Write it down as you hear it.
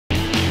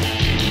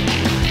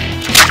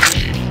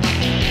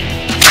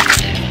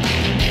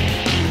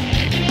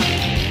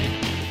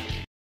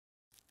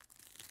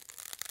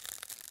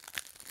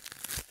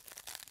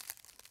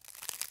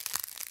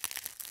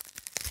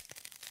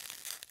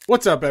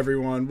What's up,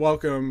 everyone?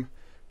 Welcome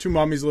to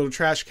Mommy's Little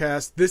Trash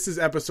Cast. This is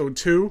episode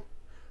 2,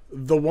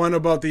 the one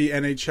about the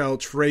NHL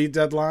Trade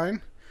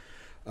Deadline.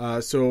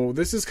 So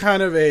this is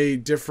kind of a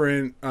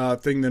different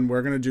thing than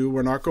we're going to do.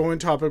 We're not going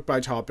topic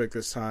by topic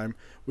this time.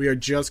 We are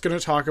just going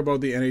to talk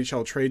about the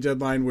NHL Trade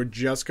Deadline. We're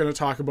just going to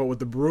talk about what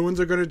the Bruins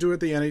are going to do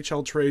at the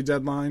NHL Trade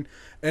Deadline.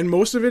 And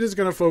most of it is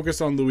going to focus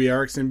on Loui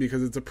Eriksson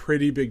because it's a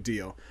pretty big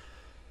deal.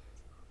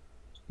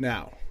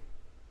 Now,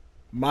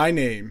 my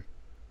name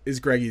is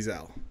Greg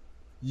Ezell.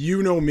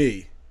 You know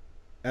me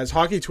as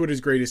Hockey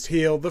Twitter's greatest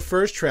heel, the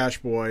first trash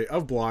boy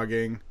of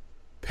blogging,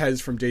 Pez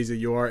from Days of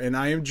Yore, and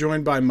I am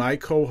joined by my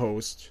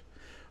co-host,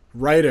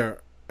 writer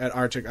at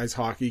Arctic Ice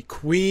Hockey,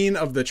 queen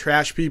of the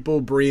trash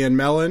people, Breanne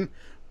Mellen.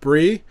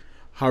 Bree,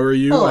 how are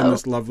you on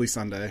this lovely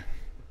Sunday?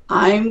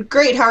 I'm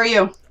great. How are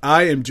you?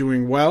 I am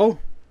doing well.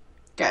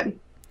 Good.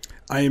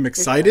 I am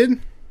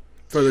excited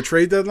for the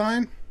trade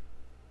deadline.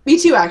 Me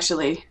too,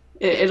 actually.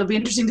 It'll be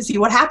interesting to see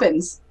what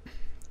happens.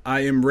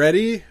 I am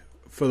ready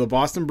for the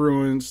Boston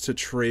Bruins to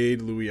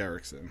trade Loui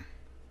Eriksson.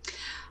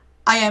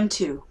 I am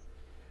too.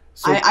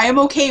 So, I am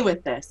okay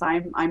with this.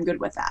 I'm good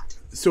with that.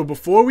 So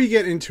before we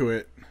get into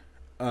it,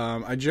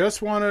 I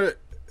just want to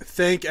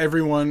thank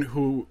everyone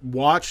who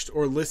watched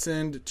or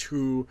listened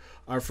to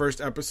our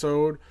first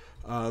episode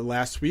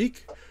last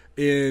week.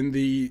 In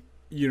the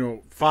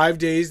 5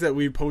 days that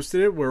we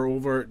posted it, we're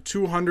over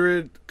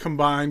 200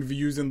 combined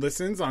views and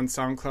listens on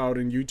SoundCloud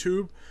and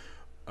YouTube.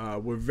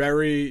 We're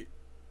very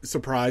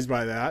surprised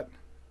by that.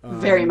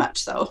 Very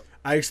much so.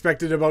 I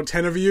expected about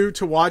 10 of you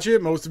to watch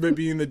it, most of it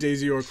being the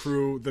Days of Yore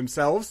crew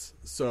themselves.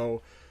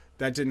 So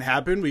that didn't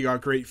happen. We got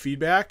great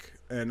feedback,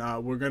 and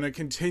we're going to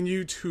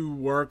continue to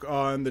work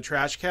on the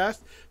Trash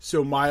Cast.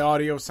 So my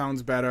audio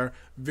sounds better.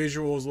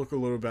 Visuals look a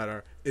little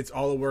better. It's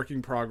all a work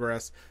in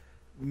progress.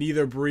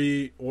 Neither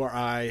Bree or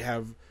I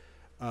have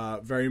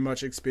very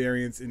much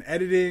experience in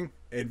editing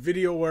and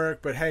video work,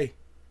 but hey,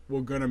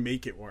 we're going to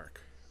make it work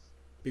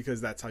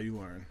because that's how you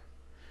learn.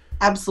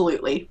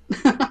 Absolutely.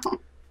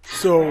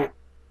 So,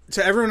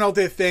 to everyone out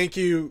there, thank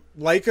you.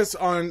 Like us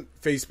on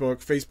Facebook,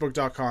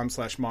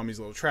 facebook.com/Mommy's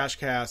Little Trash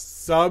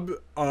Cast. Sub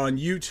on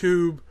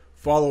YouTube.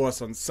 Follow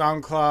us on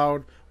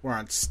SoundCloud. We're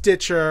on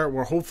Stitcher.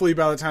 We're hopefully,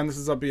 by the time this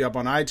is up, be up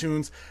on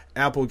iTunes.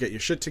 Apple, get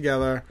your shit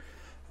together.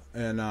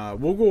 And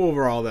we'll go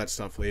over all that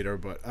stuff later.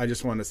 But I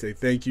just want to say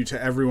thank you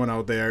to everyone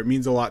out there. It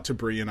means a lot to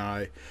Bree and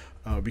I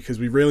because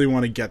we really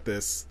want to get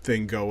this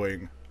thing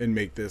going and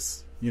make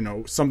this,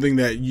 something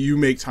that you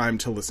make time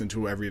to listen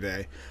to every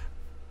day.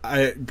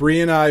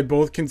 Bree and I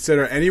both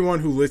consider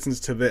anyone who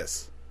listens to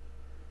this,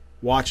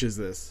 watches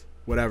this,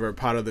 whatever,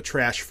 part of the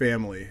trash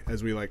family,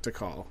 as we like to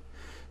call.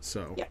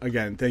 So,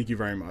 Again, thank you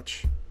very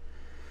much.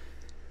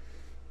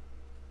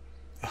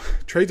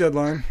 Trade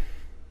deadline.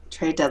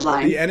 Trade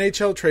deadline. The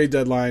NHL trade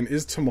deadline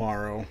is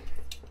tomorrow.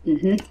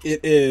 Mm-hmm.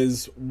 It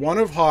is one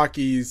of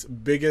hockey's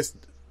biggest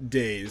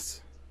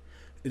days.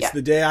 It's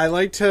the day I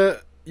like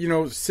to,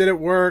 sit at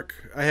work.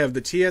 I have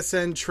the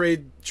TSN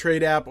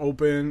trade app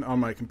open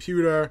on my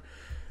computer.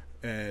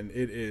 And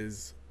it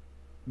is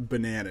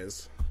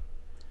bananas.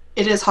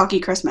 It is Hockey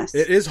Christmas.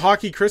 It is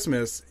Hockey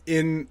Christmas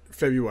in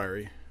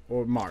February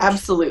or March.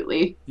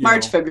 Absolutely.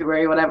 March,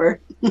 February, whatever.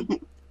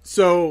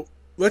 So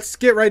let's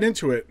get right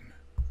into it.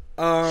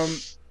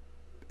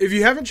 If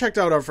you haven't checked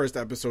out our first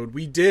episode,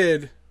 we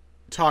did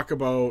talk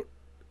about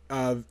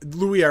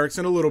Loui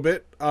Eriksson a little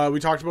bit. We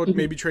talked about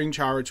maybe trading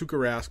Chara, Tuukka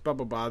Rask, blah,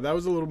 blah, blah. That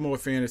was a little more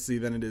fantasy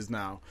than it is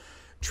now.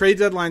 Trade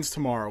deadline's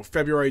tomorrow,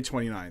 February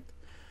 29th.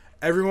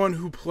 Everyone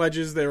who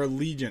pledges their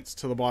allegiance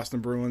to the Boston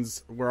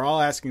Bruins, we're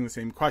all asking the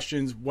same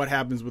questions. What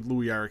happens with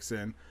Loui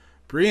Eriksson?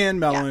 Breanne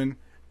Mellen,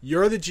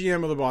 you're the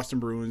GM of the Boston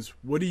Bruins.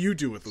 What do you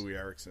do with Loui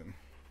Eriksson?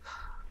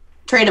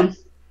 Trade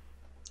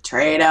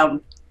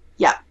him.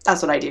 Yeah,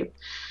 that's what I do.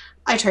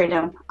 I trade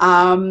him.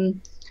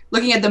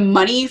 Looking at the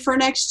money for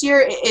next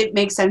year, it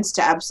makes sense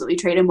to absolutely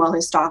trade him while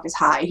his stock is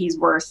high. He's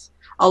worth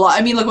a lot.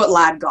 I mean, look what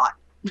Ladd got.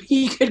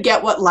 He could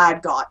get what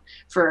Ladd got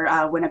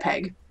for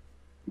Winnipeg.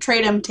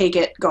 Trade him, take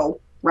it,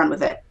 go. Run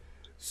with it.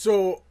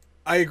 So,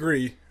 I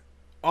agree.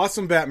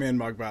 Awesome Batman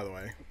mug, by the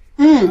way.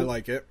 I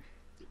like it.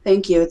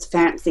 Thank you. It's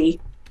fancy.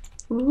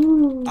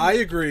 Ooh. I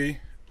agree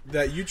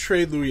that you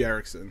trade Loui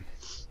Eriksson,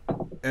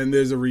 and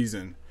there's a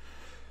reason.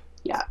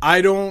 Yeah.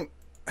 I don't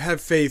have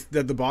faith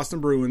that the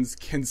Boston Bruins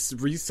can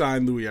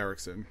re-sign Loui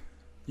Eriksson.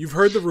 You've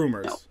heard the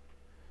rumors.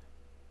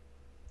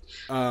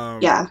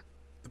 No.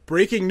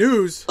 Breaking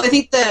news. Well, I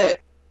think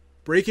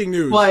Breaking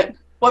news. What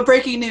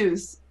breaking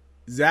news?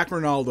 Zach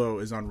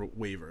Ronaldo is on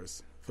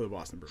waivers for the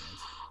Boston Bruins.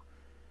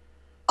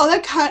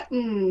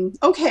 Oh,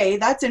 okay,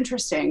 that's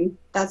interesting.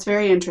 That's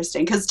very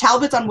interesting because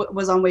Talbot's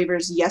was on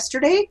waivers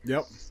yesterday.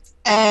 Yep.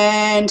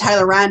 And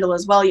Tyler Randall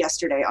as well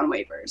yesterday on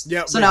waivers.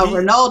 Yep. So now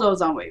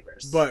Ronaldo's on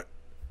waivers. But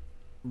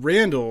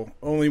Randall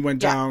only went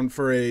down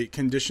for a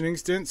conditioning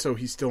stint, so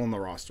he's still on the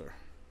roster.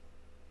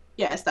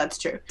 Yes, that's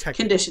true.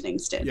 Conditioning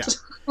stint. Yeah.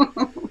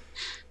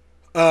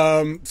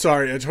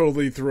 Sorry, I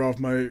totally threw off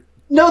my.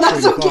 No,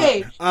 that's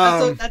okay.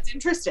 That's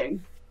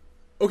interesting.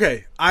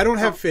 Okay, I don't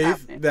have faith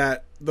happening.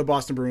 that the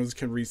Boston Bruins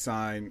can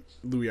re-sign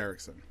Louis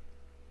Eriksson.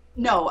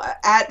 No,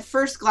 at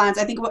first glance,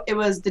 I think it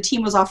was the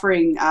team was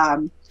offering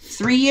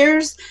 3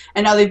 years,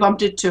 and now they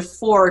bumped it to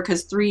 4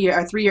 because 3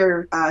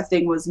 year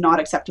thing was not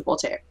acceptable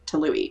to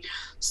Louis.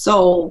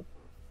 So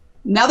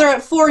now they're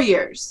at 4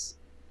 years.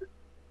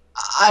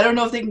 I don't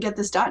know if they can get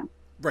this done.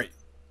 Right.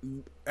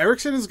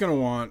 Eriksson is going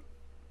to want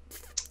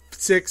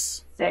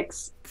 6,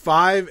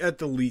 5 at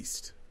the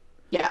least.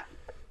 Yeah.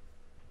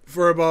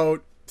 For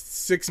about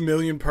 $6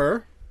 million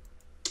per.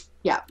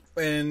 Yeah.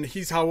 And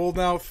he's how old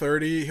now?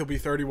 30. He'll be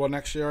 31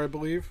 next year, I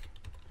believe.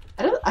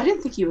 I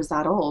didn't think he was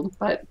that old,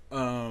 but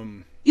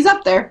he's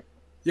up there.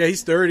 Yeah,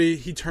 he's 30.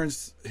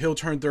 He'll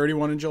turn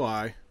 31 in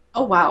July.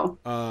 Oh wow.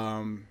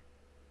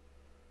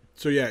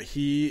 So yeah,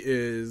 he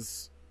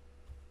is.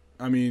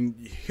 I mean,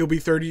 he'll be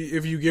 30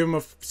 if you give him a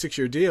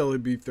 6-year deal.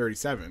 It'd be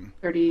 37.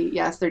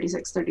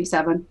 36,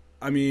 37.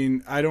 I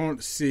mean, I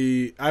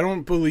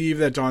don't believe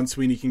that Don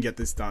Sweeney can get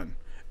this done.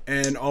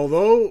 And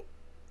although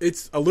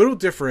it's a little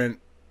different,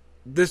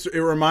 it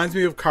reminds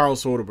me of Carl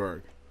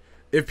Soderberg.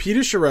 If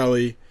Peter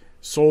Chiarelli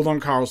sold on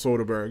Carl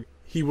Soderberg,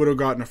 he would have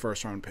gotten a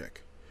first-round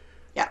pick.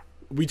 Yeah.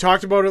 We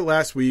talked about it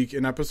last week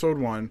in episode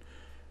 1.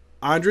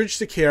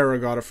 Andrej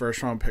Sekera got a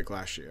first-round pick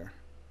last year.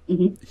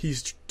 Mm-hmm.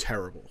 He's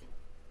terrible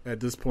at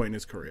this point in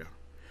his career.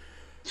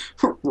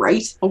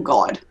 Right? Oh,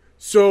 God.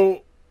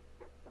 So,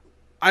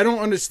 I don't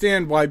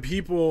understand why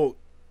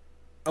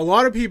a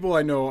lot of people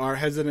I know are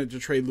hesitant to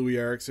trade Louis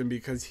Eriksson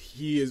because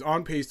he is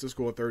on pace to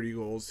score 30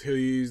 goals.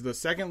 He's the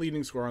second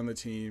leading scorer on the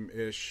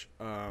team-ish.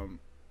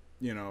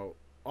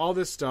 All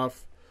this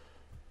stuff.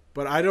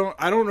 But I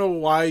don't know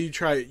why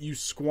you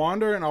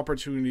squander an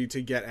opportunity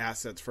to get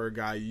assets for a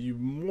guy you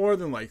more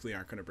than likely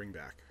aren't going to bring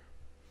back.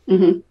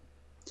 Mm-hmm.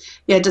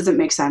 Yeah, it doesn't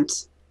make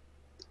sense.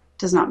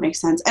 Does not make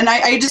sense. And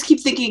I just keep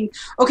thinking,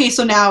 okay,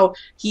 so now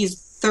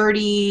he's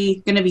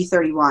 30, going to be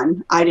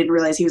 31. I didn't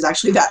realize he was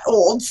actually that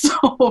old.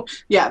 So,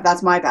 yeah,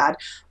 that's my bad.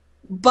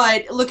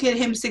 But look at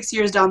him 6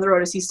 years down the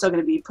road. Is he still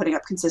going to be putting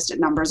up consistent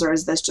numbers, or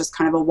is this just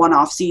kind of a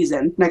one-off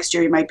season? Next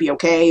year he might be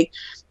okay,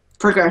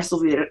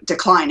 progressively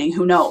declining.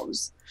 Who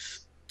knows?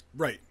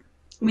 Right.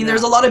 I mean,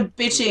 there's a lot of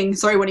bitching.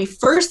 Sorry, when he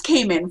first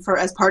came in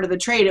as part of the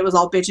trade, it was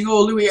all bitching.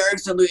 Oh, Louis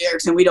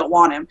Eriksson, we don't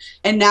want him.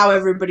 And now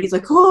everybody's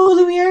like, oh,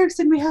 Louis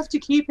Eriksson, we have to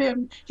keep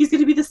him. He's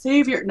going to be the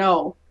savior.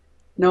 No,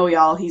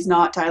 y'all, he's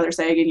not Tyler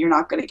Seguin. You're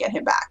not going to get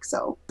him back.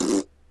 So,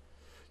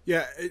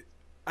 yeah,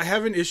 I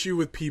have an issue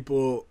with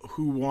people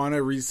who want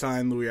to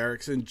re-sign Louis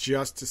Eriksson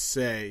just to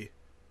say,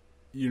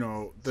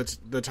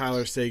 the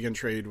Tyler Seguin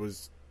trade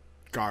was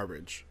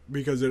garbage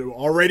because it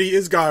already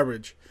is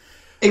garbage.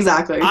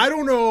 Exactly. I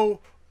don't know.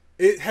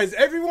 Has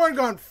everyone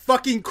gone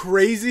fucking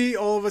crazy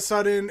all of a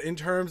sudden in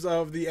terms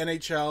of the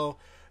NHL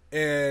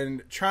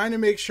and trying to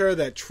make sure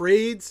that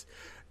trades,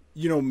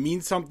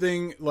 mean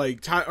something?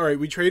 Like, all right,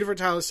 we traded for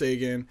Tyler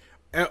Seguin.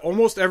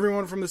 Almost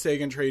everyone from the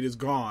Seguin trade is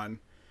gone.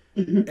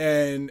 Mm-hmm.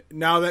 And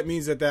now that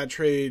means that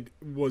trade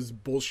was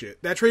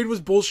bullshit. That trade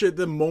was bullshit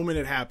the moment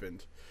it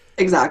happened.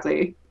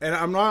 Exactly. And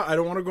I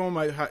don't want to go on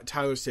my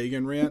Tyler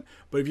Seguin rant,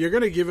 but if you're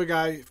going to give a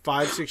guy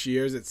 5-6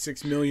 years at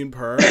 $6 million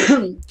per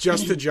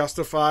just to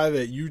justify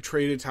that you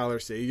traded Tyler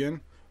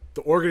Seguin,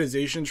 the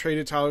organization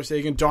traded Tyler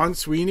Seguin, Don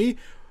Sweeney,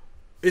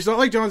 it's not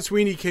like Don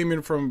Sweeney came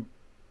in from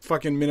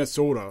fucking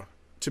Minnesota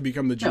to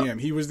become the GM. No.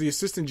 He was the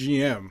assistant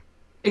GM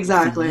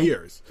for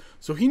years.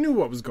 So he knew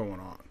what was going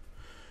on.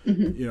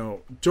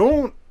 Mm-hmm.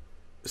 Don't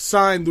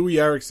sign Louis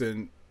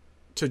Eriksson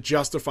to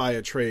justify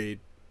a trade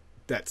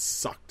that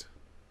sucked.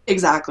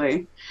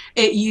 Exactly.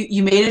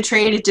 You made a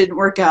trade, it didn't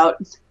work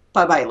out.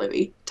 Bye-bye,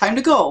 Louis. Time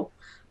to go.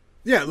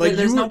 Yeah, like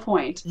there's no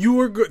point. You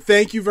were good.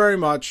 Thank you very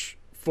much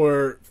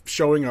for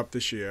showing up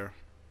this year.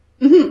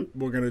 Mm-hmm.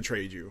 We're going to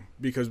trade you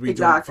because we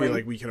don't feel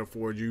like we can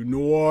afford you,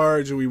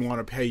 nor do we want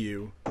to pay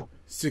you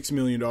 $6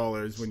 million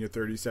when you're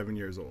 37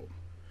 years old.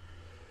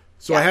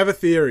 So I have a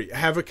theory. I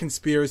have a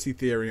conspiracy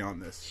theory on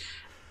this.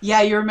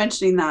 Yeah, you were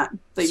mentioning that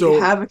you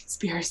have a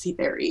conspiracy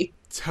theory.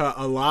 To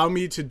allow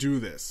me to do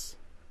this,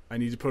 I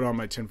need to put on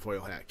my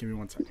tinfoil hat. Give me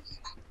 1 second.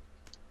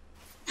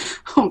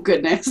 Oh,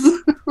 goodness.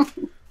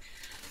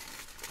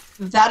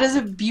 That is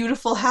a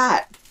beautiful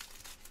hat.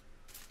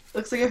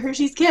 Looks like a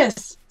Hershey's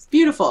Kiss. It's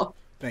beautiful.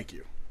 Thank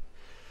you.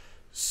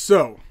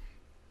 So,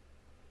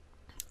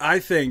 I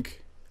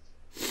think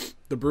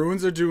the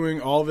Bruins are doing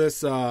all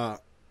this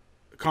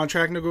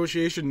contract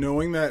negotiation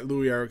knowing that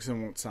Louis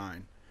Eriksson won't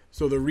sign.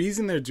 So the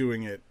reason they're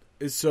doing it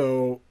is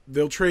so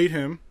they'll trade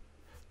him.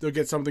 They'll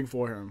get something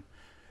for him.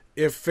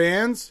 If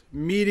fans,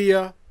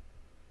 media,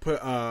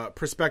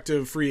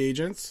 prospective free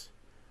agents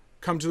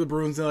come to the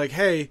Bruins and they're like,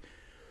 hey,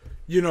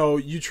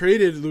 you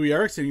traded Louis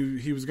Eriksson.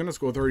 He was going to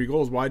score 30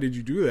 goals. Why did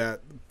you do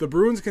that? The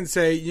Bruins can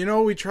say,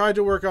 we tried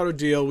to work out a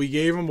deal. We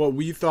gave him what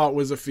we thought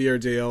was a fair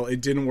deal.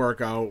 It didn't work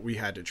out. We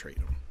had to trade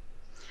him.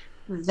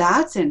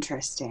 That's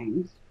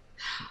interesting.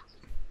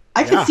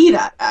 I could see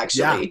that,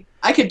 actually. Yeah.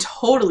 I could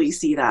totally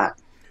see that.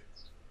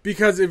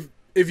 Because if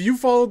you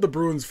followed the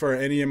Bruins for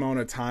any amount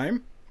of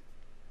time,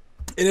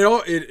 And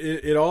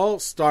it all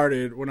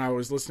started when I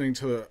was listening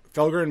to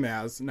Felger and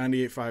Maz,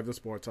 98.5 The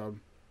Sports Hub.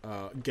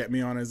 Get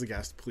me on as a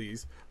guest,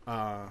 please.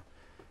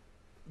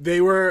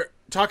 They were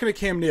talking to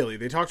Cam Neely.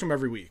 They talk to him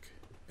every week.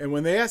 And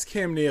when they asked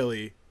Cam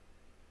Neely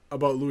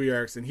about Louis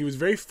Eriksson, he was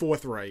very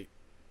forthright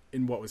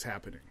in what was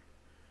happening.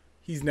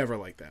 He's never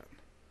like that.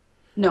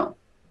 No.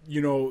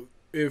 You know,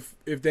 if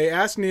they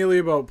asked Neely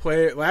about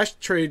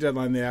last trade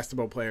deadline, they asked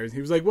about players.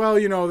 He was like, well,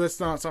 you know, that's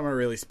not something I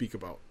really speak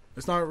about.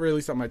 It's not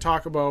really something I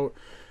talk about.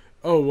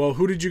 Oh, well,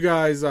 who did you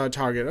guys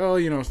target? Oh,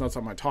 you know, it's not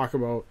something I talk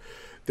about.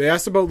 They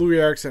asked about Louis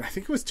Eriksson. I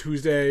think it was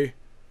Tuesday.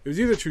 It was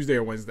either Tuesday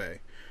or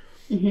Wednesday.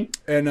 Mm-hmm.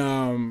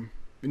 And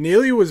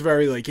Neely was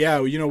very like,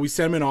 yeah, you know, we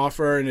sent him an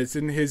offer and it's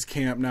in his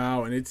camp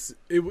now. And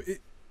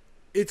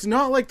it's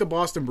not like the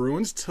Boston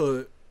Bruins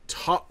to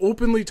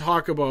openly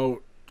talk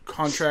about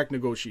contract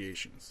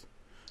negotiations.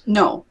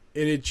 No.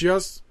 And it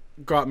just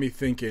got me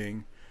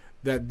thinking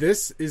that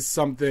this is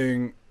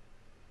something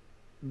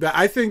that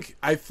I think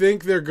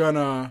they're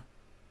gonna,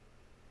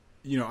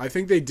 you know, I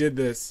think they did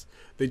this.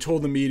 They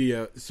told the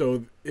media,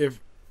 so if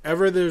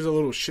ever there's a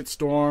little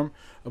shitstorm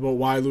about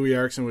why Louis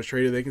Eriksson was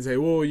traded, they can say,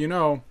 well, you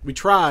know, we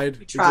tried.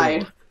 We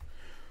tried.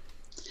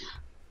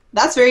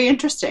 That's very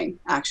interesting,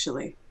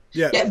 actually.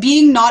 Yeah.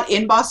 Being not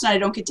in Boston, I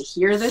don't get to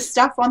hear this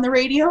stuff on the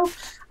radio.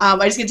 I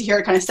just get to hear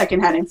it kind of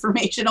secondhand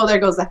information. Oh, there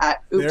goes the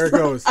hat. Oops. There it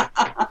goes.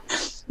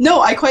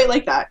 No, I quite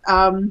like that.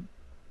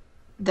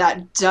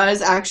 That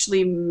does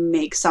actually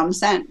make some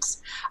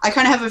sense. I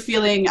kind of have a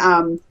feeling,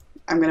 I'm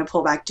going to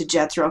pull back to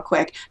Jets real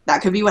quick.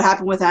 That could be what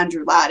happened with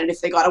Andrew Ladd. And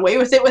if they got away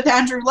with it with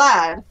Andrew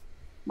Ladd,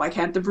 why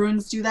can't the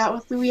Bruins do that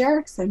with Louis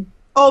Eriksson?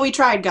 Oh, we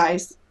tried,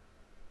 guys.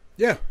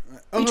 Yeah.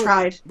 We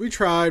tried. We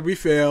tried. We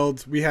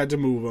failed. We had to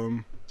move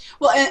him.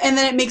 Well, and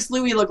then it makes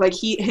Louis look like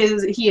he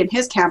and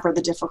his camp are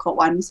the difficult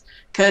ones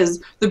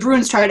because the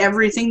Bruins tried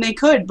everything they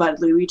could, but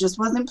Louis just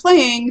wasn't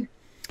playing.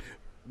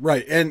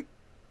 Right. And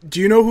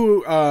do you know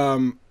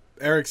who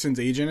Eriksson's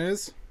agent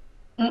is?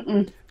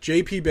 Mm-mm.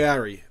 J.P.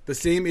 Barry, the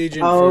same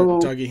agent for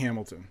Dougie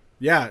Hamilton.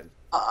 Yeah.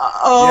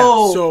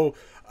 Oh. Yeah. So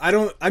I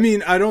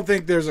don't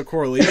think there's a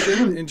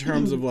correlation in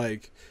terms of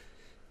like,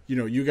 you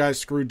know, you guys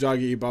screwed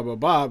Dougie, blah blah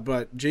blah.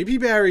 But J.P.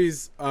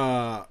 Barry's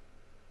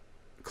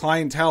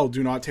clientele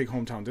do not take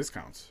hometown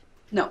discounts.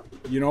 No.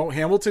 You know,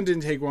 Hamilton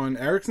didn't take one.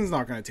 Eriksson's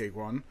not going to take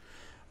one.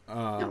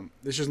 No.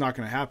 It's just not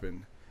going to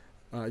happen.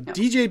 No.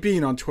 DJ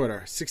Bean on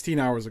Twitter 16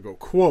 hours ago,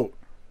 quote,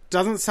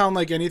 doesn't sound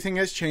like anything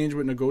has changed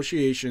with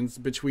negotiations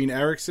between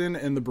Eriksson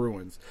and the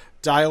Bruins.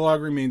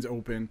 Dialogue remains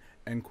open,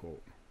 end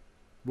quote.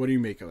 What do you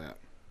make of that?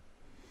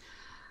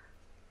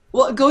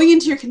 Well, going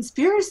into your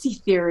conspiracy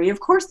theory, of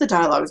course the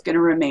dialogue is going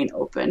to remain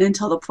open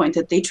until the point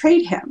that they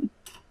trade him.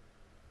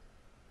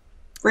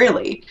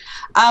 Really.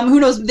 Who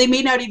knows? They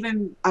may not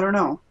even, I don't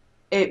know.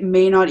 It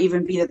may not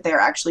even be that they're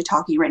actually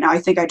talking right now. I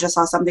think I just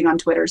saw something on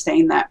Twitter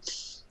saying that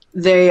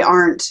they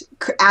aren't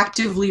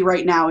actively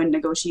right now in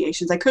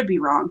negotiations. I could be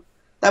wrong.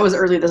 That was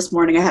early this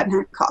morning. I hadn't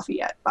had coffee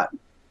yet, but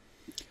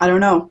I don't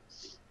know.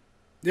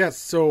 Yes,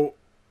 so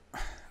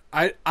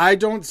I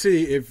don't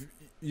see if,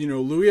 you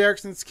know, Louis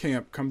Eriksson's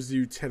camp comes to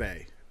you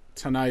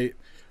tonight,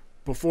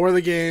 before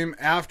the game,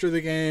 after the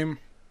game,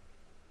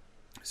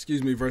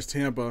 versus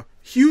Tampa.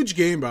 Huge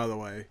game, by the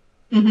way.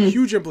 Mm-hmm.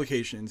 Huge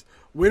implications.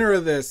 Winner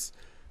of this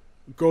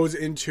goes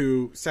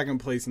into second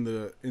place in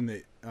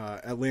the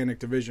Atlantic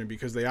Division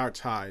because they are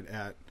tied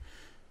at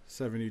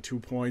 72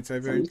 points, I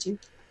think. 72.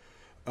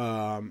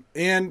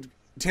 And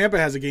Tampa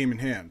has a game in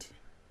hand.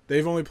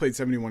 They've only played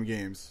 71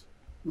 games.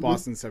 Mm-hmm.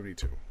 Boston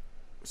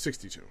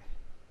 62.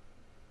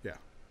 Yeah,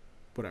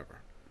 whatever.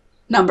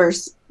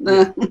 Numbers.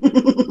 Yeah.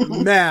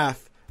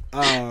 Math.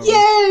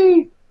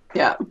 Yay!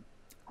 Yeah.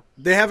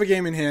 They have a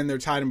game in hand. They're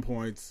tied in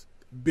points.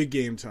 Big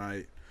game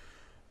tonight.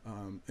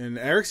 And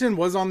Eriksson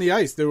was on the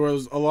ice. There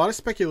was a lot of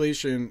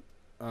speculation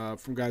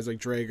from guys like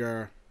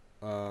Drager,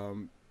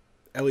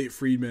 Elliot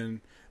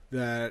Friedman,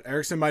 that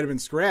Eriksson might have been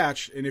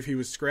scratched, and if he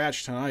was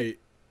scratched tonight,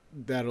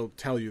 that'll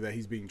tell you that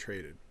he's being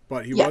traded.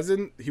 But he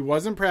wasn't. He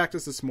was in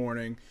practice this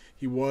morning.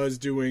 He was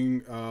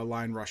doing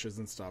line rushes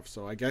and stuff.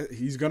 So I guess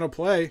he's gonna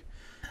play.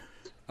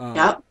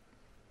 Yep.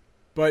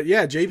 But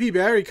yeah, J.P.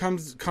 Barry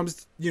comes,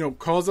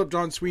 calls up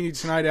Don Sweeney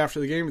tonight after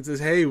the game and says,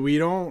 "Hey,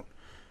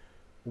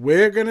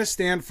 we're gonna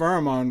stand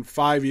firm on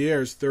 5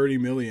 years, $30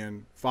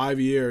 million. 5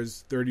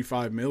 years,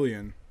 $35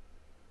 million."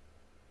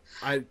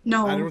 I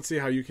don't see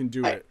how you can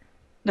do it.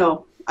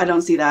 No, I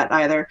don't see that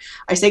either.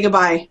 I say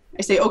goodbye.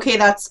 I say, okay,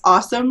 that's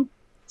awesome.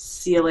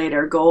 See you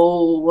later.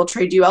 We'll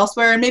trade you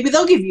elsewhere, and maybe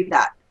they'll give you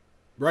that.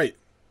 Right.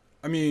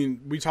 I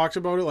mean, we talked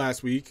about it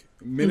last week.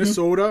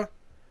 Minnesota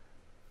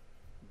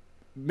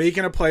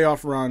making a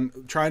playoff run,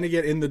 trying to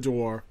get in the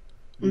door,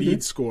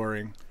 needs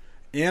scoring.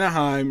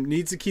 Anaheim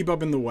needs to keep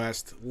up in the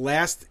West.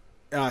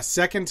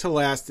 Second to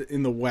last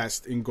in the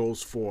West in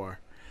goals for.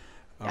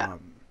 Yeah.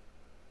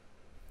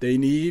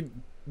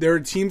 There are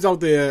teams out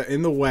there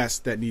in the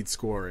West that need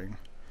scoring.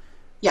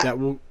 Yeah.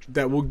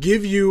 That will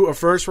give you a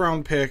first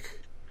round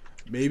pick,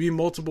 maybe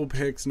multiple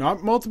picks,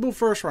 not multiple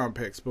first round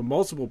picks, but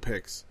multiple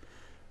picks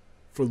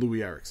for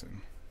Louis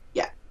Eriksson.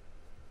 Yeah.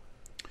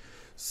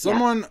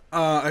 Someone,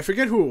 I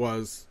forget who it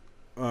was.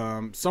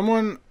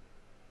 Someone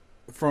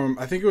from,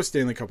 I think it was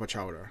Stanley Cup of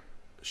Chowder.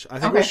 I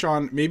think it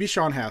was maybe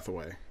Sean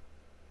Hathaway.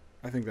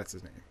 I think that's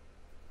his name.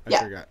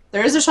 I forgot.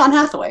 There is a Sean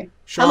Hathaway.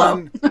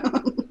 Sean,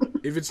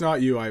 if it's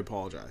not you, I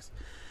apologize.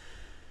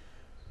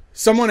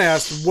 Someone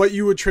asked what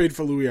you would trade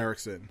for Louis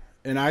Eriksson.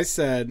 And I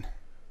said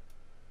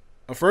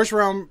a first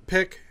round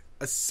pick,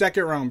 a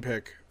second round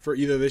pick for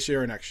either this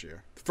year or next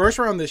year. The first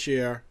round this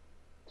year,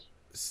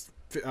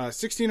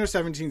 16 or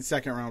 17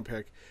 second round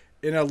pick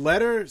in a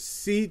letter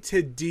C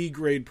to D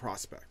grade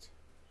prospect.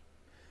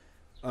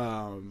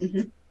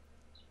 And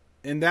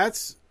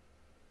that's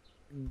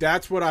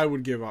what I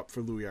would give up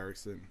for Louis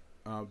Eriksson.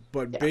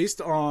 But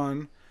based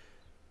on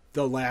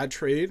the Ladd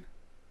trade,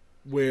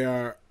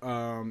 where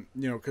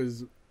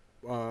because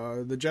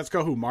the Jets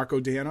got who? Marco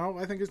Dano,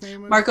 I think his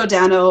name is. Marco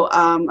Dano,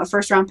 a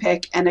first round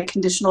pick and a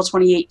conditional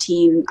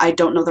 2018. I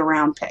don't know the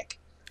round pick.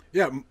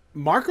 Yeah,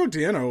 Marco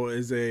Dano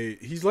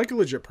he's like a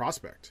legit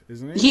prospect,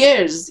 isn't he? He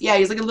is. Yeah,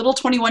 he's like a little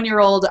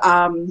 21-year-old.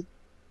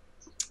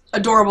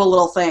 Adorable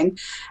little thing.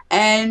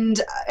 And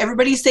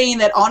everybody's saying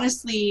that,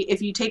 honestly,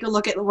 if you take a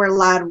look at where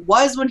Ladd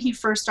was when he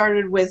first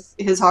started with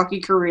his hockey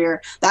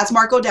career, that's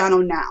Marco Dano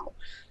now.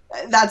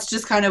 That's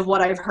just kind of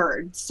what I've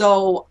heard.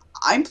 So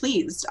I'm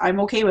pleased. I'm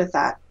okay with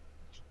that.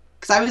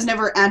 Because I was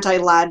never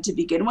anti-Ladd to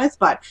begin with,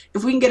 but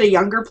if we can get a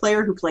younger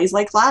player who plays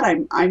like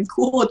Ladd, I'm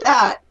cool with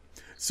that.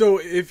 So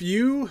if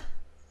you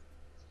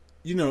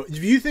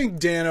think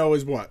Dano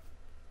is what?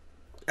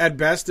 At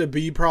best a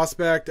B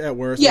prospect, at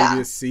worst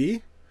maybe a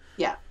C?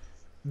 Yeah.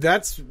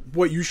 That's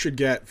what you should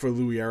get for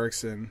Louis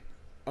Eriksson,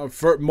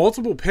 for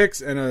multiple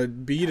picks and a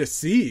B to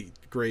C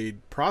grade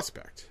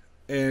prospect.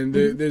 And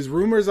there's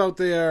rumors out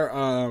there.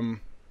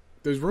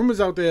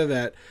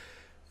 That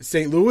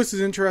St. Louis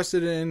is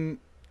interested in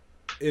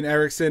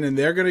Eriksson, and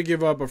they're going to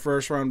give up a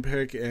first round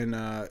pick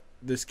and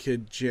this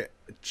kid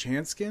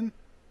Chanskin.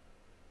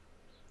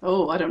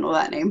 Oh, I don't know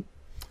that name.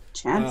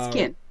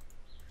 Chanskin.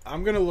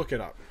 I'm going to look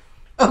it up.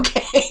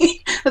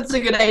 Okay, that's a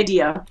good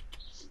idea.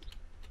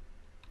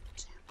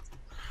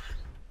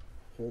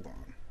 Hold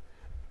on.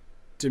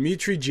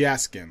 Dmitry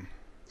Jaskin.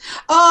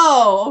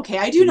 Oh, okay.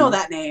 I do know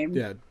that name.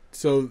 Yeah.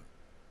 So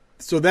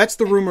that's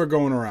the rumor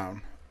going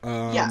around.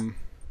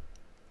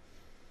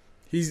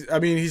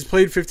 He's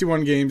played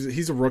 51 games.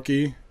 He's a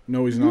rookie.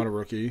 No, he's not a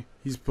rookie.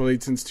 He's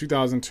played since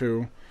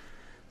 2002.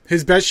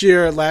 His best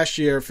year last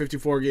year,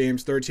 54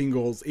 games, 13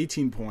 goals,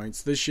 18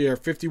 points. This year,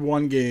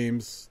 51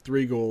 games,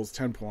 3 goals,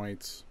 10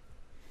 points.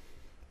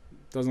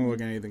 Doesn't look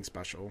anything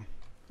special.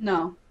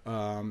 No.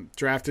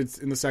 Drafted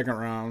in the second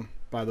round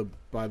by the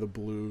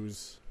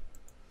Blues.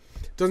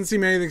 Doesn't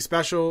seem anything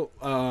special.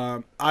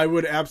 I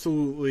would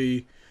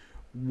absolutely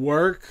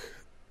work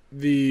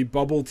the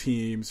bubble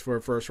teams for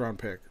a first round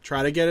pick.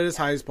 Try to get it as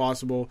high as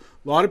possible.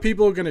 A lot of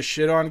people are going to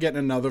shit on getting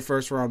another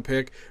first round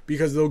pick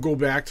because they'll go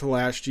back to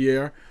last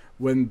year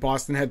when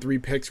Boston had 3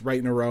 picks right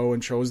in a row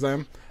and chose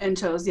them.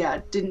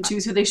 Didn't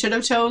choose who they should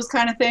have chose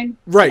kind of thing.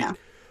 Right. Yeah.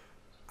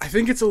 I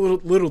think it's a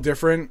little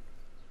different.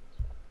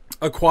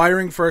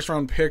 Acquiring first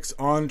round picks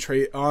on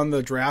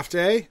the draft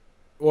day,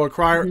 or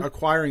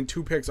acquiring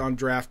 2 picks on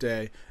draft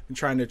day and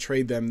trying to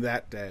trade them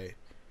that day.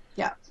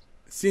 Yeah.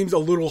 Seems a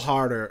little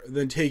harder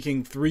than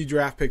taking 3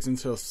 draft picks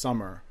until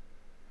summer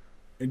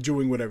and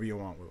doing whatever you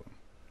want with them.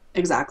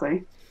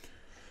 Exactly.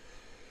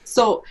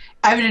 So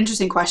I have an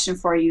interesting question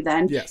for you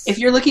then. Yes. If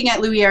you're looking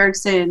at Louis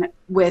Eriksson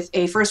with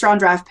a first round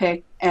draft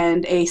pick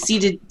and a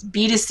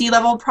B to C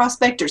level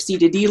prospect or C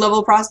to D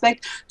level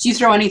prospect, do you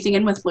throw anything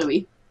in with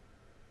Louis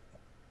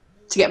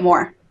to get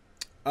more?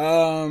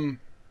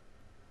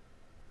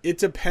 It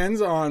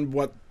depends on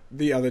what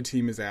the other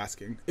team is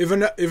asking. If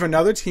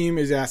another team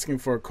is asking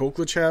for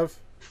Koklachev,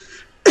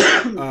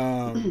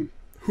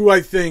 who I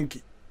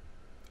think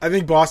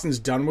Boston's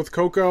done with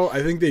Coco.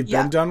 I think they've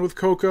been done with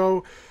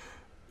Coco.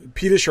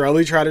 Peter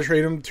Chiarelli tried to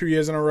trade him 2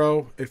 years in a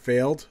row. It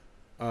failed.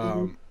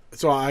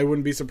 So I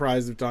wouldn't be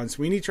surprised if Don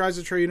Sweeney tries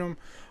to trade him.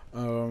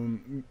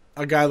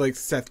 A guy like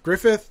Seth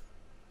Griffith,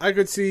 I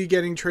could see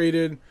getting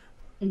traded.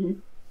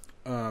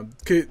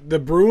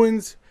 The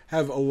Bruins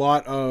have a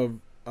lot of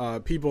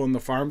people in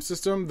the farm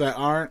system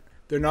that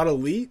they're not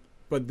elite,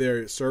 but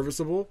they're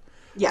serviceable.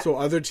 Yeah. So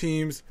other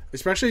teams,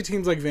 especially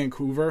teams like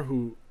Vancouver,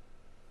 who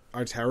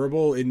are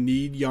terrible and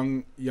need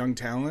young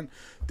talent,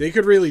 they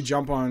could really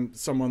jump on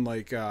someone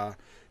like,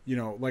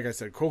 like I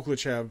said,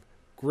 Koklachev,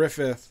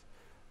 Griffith,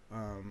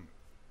 a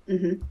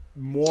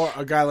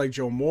guy like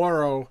Joe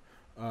Morrow.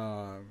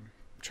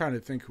 Trying to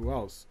think who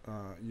else.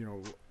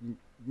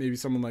 Maybe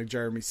someone like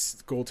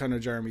goaltender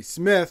Jeremy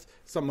Smith,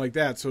 something like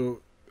that.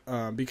 So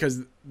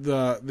because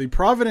the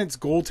Providence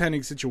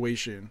goaltending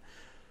situation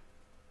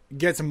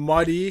gets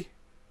muddy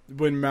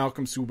when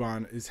Malcolm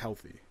Subban is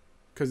healthy,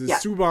 because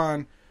it's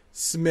Subban,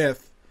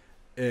 Smith,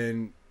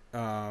 and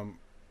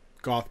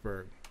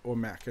Gothberg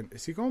or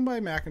Is he going by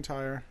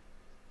McIntyre?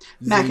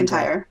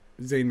 McIntyre.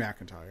 Zane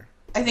McIntyre.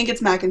 I think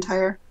it's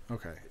McIntyre.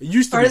 Okay. It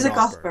used to or be is it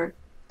Gothberg?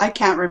 I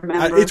can't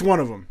remember. It's one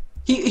of them.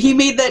 He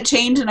made that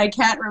change, and I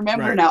can't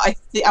remember now.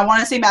 I want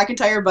to say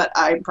McIntyre, but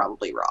I'm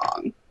probably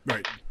wrong.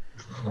 Right.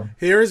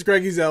 Here is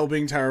Greg Ezell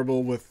being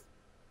terrible with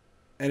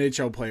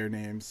NHL player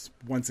names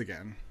once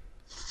again.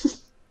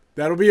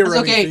 That'll be a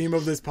running theme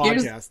of this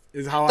podcast,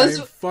 is how I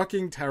am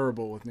fucking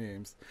terrible with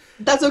names.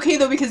 That's okay,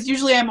 though, because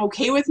usually I'm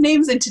okay with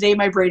names, and today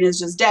my brain is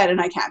just dead and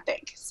I can't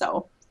think.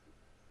 So,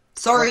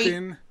 sorry.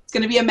 Fucking it's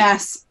going to be a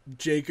mess.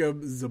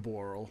 Jacob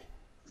Zaboral.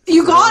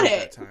 You got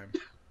it!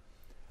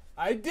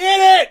 I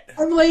did it!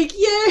 I'm like,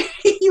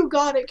 yay! You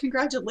got it.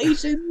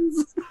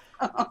 Congratulations.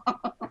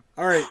 All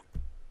right.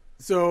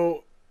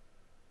 So,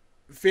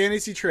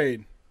 fantasy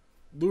trade.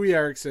 Louis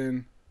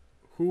Eriksson.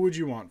 Who would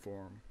you want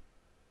for him?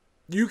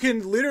 You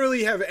can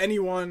literally have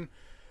anyone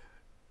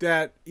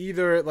that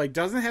either like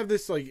doesn't have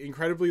this like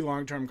incredibly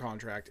long-term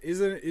contract,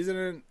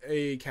 isn't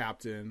a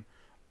captain,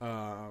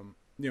 of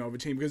a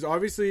team, because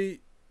obviously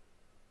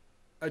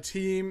a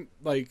team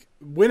like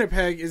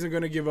Winnipeg isn't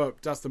going to give up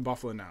Dustin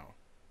Byfuglien now.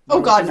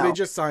 Oh God, no! They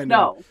just signed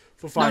him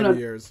for 5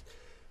 years.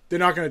 They're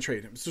not going to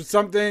trade him. So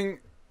something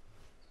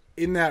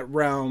in that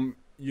realm,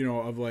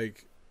 of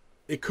like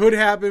it could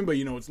happen, but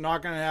it's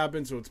not going to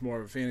happen. So it's more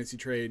of a fantasy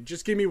trade.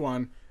 Just give me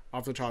one.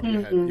 Off the top of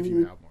your head, if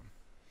you have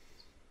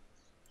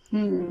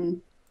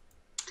one.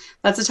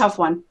 That's a tough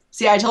one.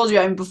 See, I told you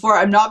I'm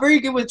not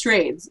very good with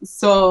trades,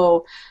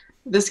 so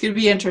this could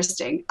be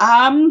interesting.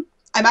 I'm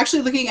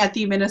actually looking at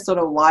the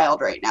Minnesota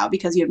Wild right now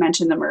because you had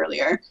mentioned them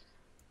earlier.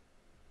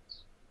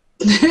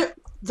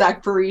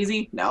 Zach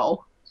Parise?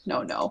 No.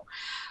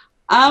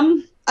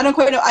 I don't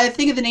quite know. I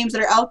think of the names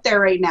that are out there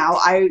right now.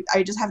 I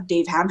just have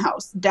Dan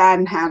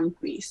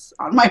Hamhuis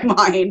on my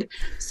mind.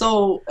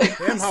 So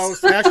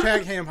Hamhouse,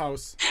 hashtag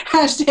Hamhouse.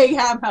 Hashtag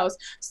Hamhouse.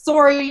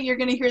 Sorry, you're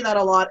going to hear that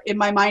a lot. In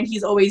my mind,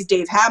 he's always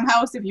Dave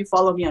Hamhouse. If you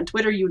follow me on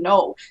Twitter, you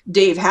know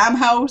Dave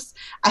Hamhouse.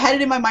 I had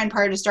it in my mind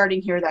prior to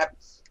starting here that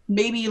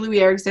maybe Louis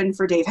Eriksson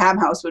for Dave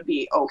Hamhouse would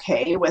be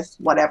okay with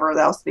whatever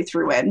else they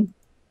threw in.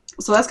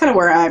 So that's kind of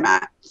where I'm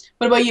at.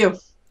 What about you?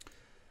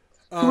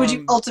 Who would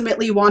you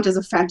ultimately want as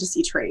a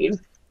fantasy trade?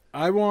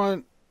 I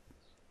brought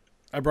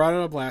it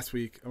up last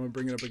week. I'm going to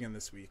bring it up again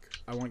this week.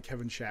 I want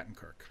Kevin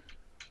Shattenkirk.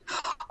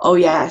 Oh,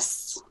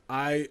 yes.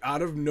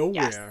 Out of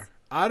nowhere,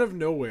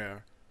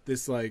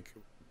 this like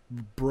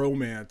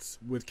bromance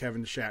with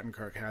Kevin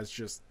Shattenkirk has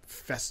just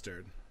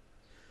festered.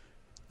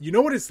 You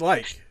know what it's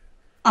like.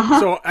 Uh-huh.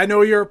 So I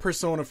know you're a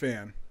Persona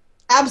fan.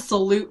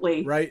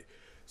 Absolutely. Right?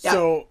 Yeah.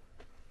 So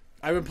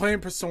I've been playing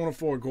Persona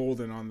 4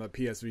 Golden on the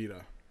PS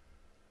Vita.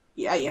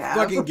 Yeah, yeah.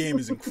 The fucking game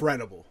is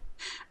incredible.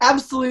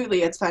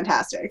 Absolutely, it's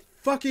fantastic.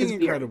 Fucking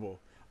incredible.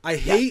 I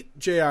hate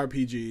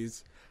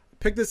JRPGs.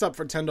 Picked this up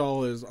for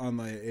 $10 on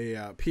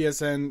a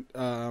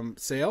PSN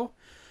sale.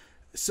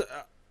 So,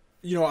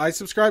 I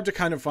subscribe to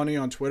Kind of Funny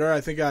on Twitter. I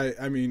think on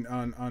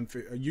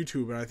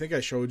YouTube, and I think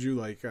I showed you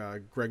like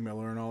Greg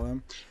Miller and all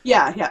them.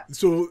 Yeah, yeah.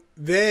 So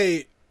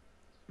they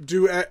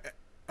do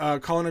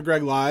Colin and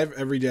Greg live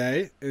every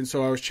day, and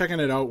so I was checking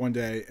it out one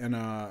day, and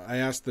I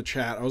asked the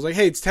chat. I was like,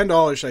 "Hey, it's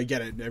 $10. Should I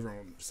get it?" And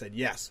everyone said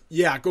yes.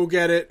 Yeah, go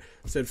get it.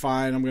 I said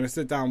fine. I'm gonna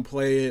sit down and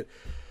play it.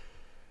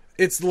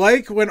 It's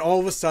like when all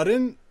of a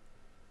sudden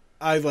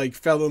I like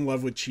fell in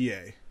love with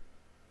Chie.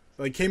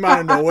 Like came out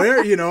of nowhere,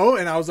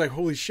 and I was like,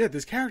 "Holy shit,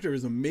 this character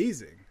is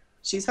amazing."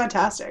 She's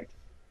fantastic.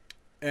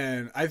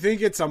 And I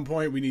think at some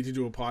point we need to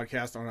do a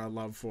podcast on our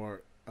love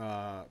for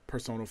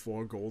Persona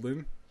 4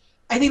 Golden.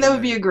 I think that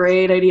would be a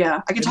great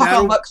idea. I could talk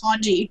all about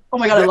kanji. Oh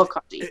my God, I love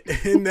kanji.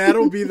 And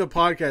that'll be the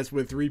podcast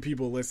where 3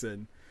 people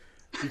listen.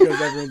 Because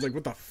everyone's like,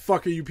 what the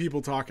fuck are you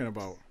people talking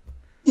about?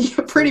 Yeah,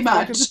 pretty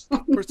much.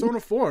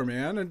 Persona 4,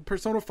 man. And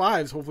Persona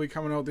 5 is hopefully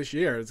coming out this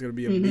year. It's going to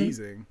be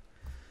amazing.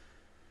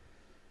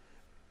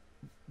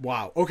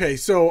 Wow. Okay,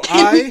 so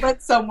we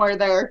went somewhere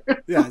there.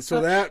 Yeah,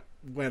 so that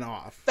went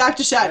off. Back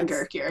to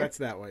Shattenkirk here. That's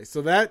that way.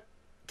 So that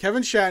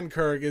Kevin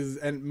Shattenkirk is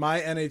my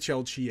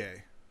NHL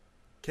Chie.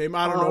 Came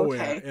out of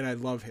nowhere, and I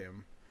love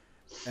him.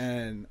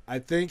 And I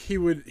think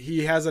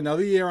he has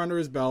another year under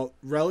his belt,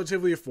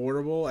 relatively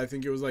affordable. I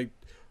think it was like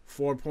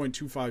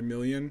 $4.25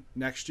 million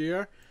next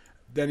year.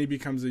 Then he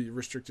becomes a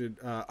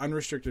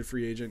unrestricted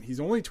free agent. He's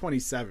only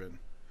 27.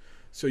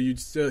 So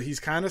he's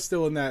kind of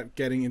still in that,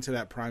 getting into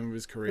that prime of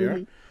his career.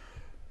 Mm-hmm.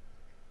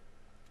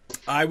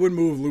 I would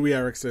move Louis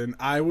Eriksson.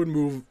 I would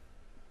move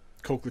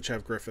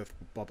Koklachev, Griffith,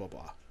 blah, blah,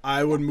 blah.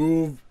 I would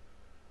move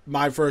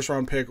my first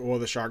round pick or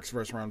the Sharks'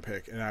 first round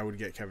pick, and I would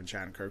get Kevin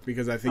Shattenkirk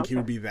because I think he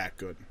would be that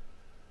good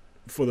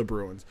for the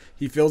Bruins.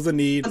 He fills the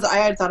need. I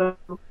had thought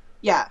of,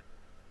 yeah.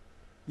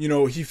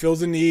 He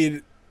fills the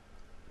need.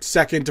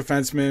 Second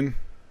defenseman.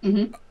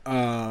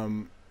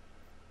 Mm-hmm.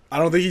 I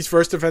don't think he's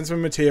first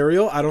defenseman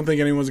material. I don't think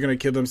anyone's going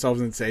to kill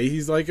themselves and say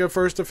he's like a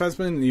first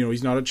defenseman.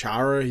 He's not a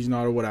Chara, he's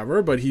not a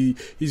whatever, but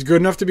he's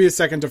good enough to be a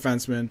second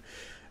defenseman,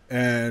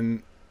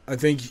 and I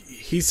think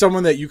he's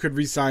someone that you could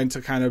re-sign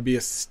to kind of be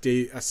a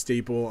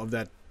staple of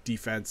that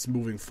defense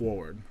moving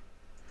forward.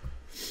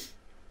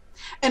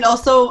 And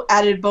also,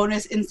 added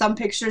bonus, in some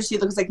pictures, he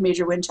looks like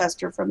Major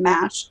Winchester from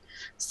MASH.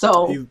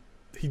 So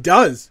he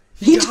does.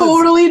 He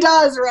totally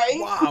does, right?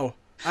 Wow.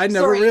 I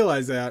never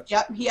realized that.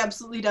 Yep, he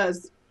absolutely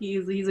does.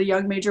 He's a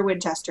young Major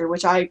Winchester,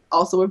 which I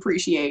also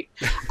appreciate.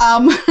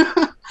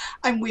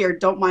 I'm weird.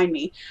 Don't mind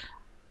me.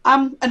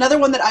 Another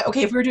one that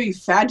okay, if we were doing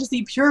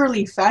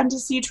purely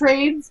fantasy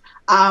trades,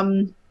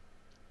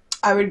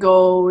 I would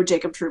go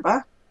Jacob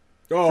Trouba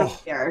from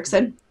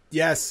Eriksson.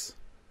 Yes.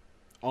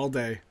 All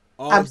day.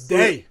 All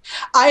Absolutely. day.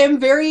 I am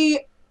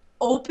very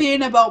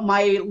open about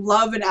my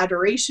love and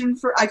adoration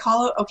for, I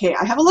call it, okay,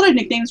 I have a lot of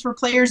nicknames for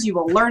players. You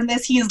will learn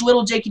this. He is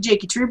Little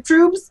Jakey Troop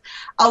Troops.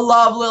 I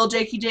love Little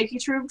Jakey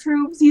Troop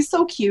Troops. He's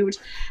so cute.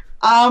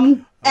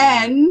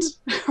 And,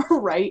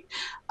 right,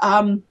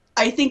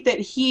 I think that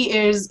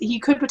he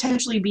could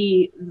potentially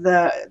be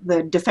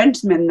the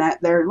defenseman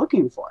that they're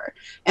looking for.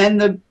 And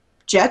the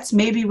Jets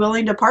may be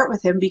willing to part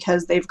with him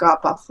because they've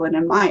got Bufflin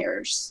and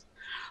Myers.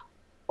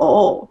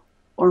 Oh,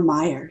 or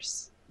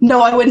Myers.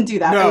 No, I wouldn't do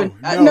that.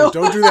 No,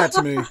 don't do that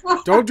to me.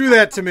 Don't do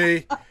that to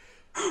me.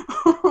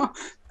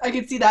 I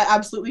could see that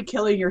absolutely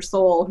killing your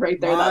soul right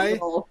there.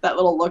 That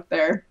little look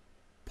there.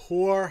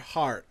 Poor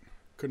heart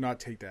could not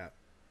take that.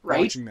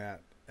 Right. Watching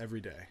that every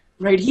day.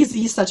 Right.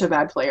 He's such a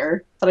bad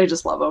player, but I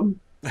just love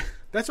him.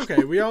 That's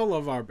okay. We all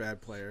love our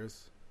bad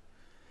players.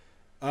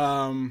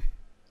 Don't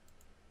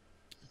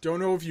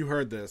know if you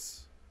heard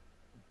this.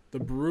 The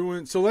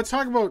Bruins. So let's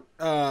talk about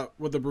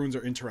what the Bruins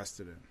are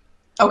interested in.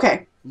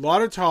 Okay. A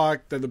lot of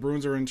talk that the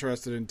Bruins are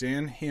interested in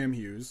Dan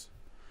Hamhuis.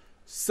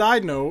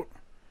 Side note,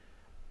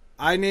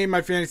 I named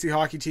my fantasy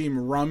hockey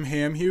team Rum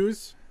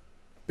Hamhuis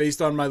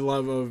based on my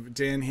love of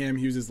Dan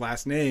Hamhuis'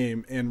 last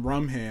name and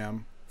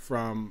Rumham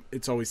from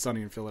It's Always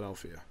Sunny in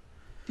Philadelphia.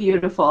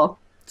 Beautiful.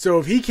 So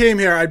if he came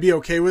here, I'd be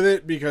okay with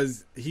it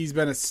because he's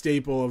been a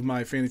staple of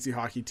my fantasy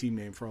hockey team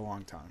name for a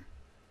long time.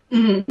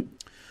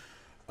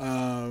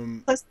 Mm-hmm.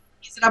 Plus,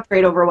 he's an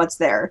upgrade over what's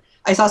there.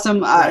 I saw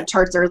some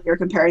charts earlier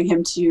comparing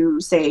him to,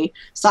 say,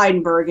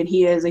 Seidenberg, and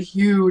he is a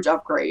huge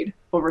upgrade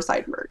over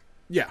Seidenberg.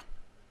 Yeah.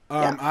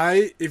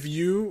 If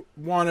you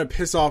want to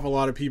piss off a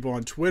lot of people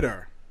on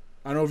Twitter,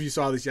 I don't know if you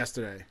saw this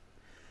yesterday,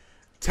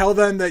 tell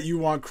them that you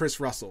want Chris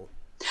Russell.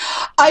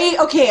 I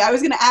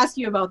was going to ask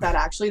you about that,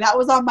 actually. That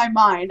was on my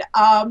mind.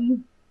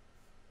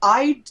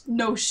 I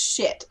know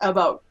shit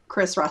about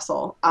Chris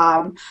Russell.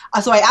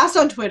 So I asked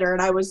on Twitter,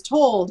 and I was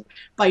told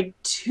by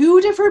two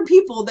different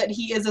people that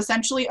he is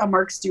essentially a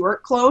Mark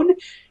Stewart clone.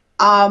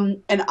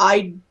 And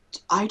I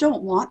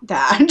don't want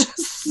that.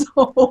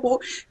 So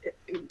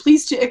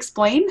please to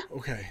explain.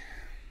 Okay.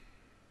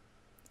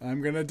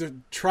 I'm going to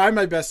try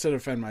my best to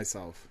defend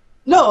myself.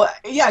 No,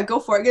 yeah, go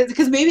for it.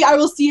 Because maybe I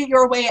will see it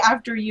your way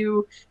after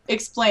you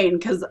explain.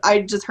 Because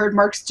I just heard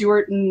Mark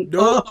Stewart and...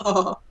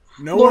 No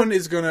one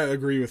is going to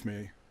agree with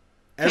me.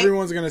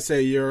 Everyone's going to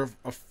say you're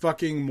a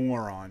fucking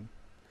moron.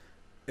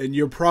 And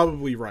you're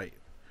probably right.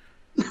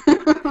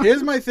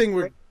 Here's my thing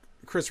with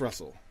Chris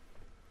Russell.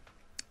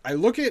 I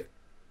look at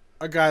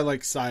a guy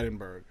like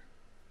Seidenberg,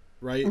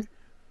 right? Mm-hmm.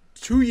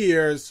 2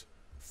 years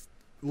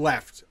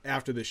left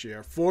after this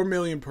year. $4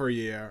 million per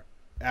year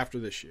after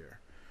this year.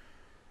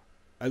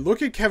 I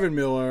look at Kevin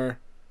Miller.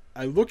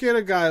 I look at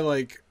a guy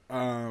like,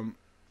 Trotman,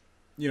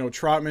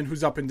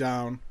 who's up and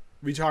down.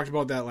 We talked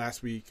about that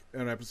last week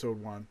in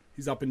episode 1.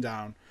 He's up and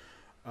down.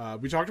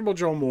 We talked about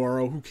Joe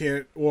Morrow,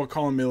 or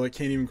Colin Miller,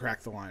 can't even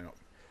crack the lineup.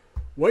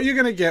 What you're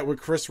going to get with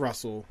Chris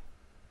Russell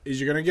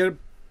is you're going to get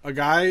a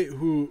guy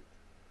who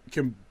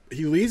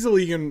he leads the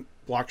league in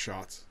block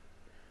shots.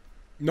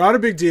 Not a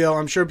big deal.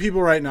 I'm sure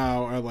people right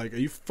now are like, are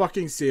you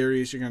fucking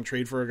serious? You're going to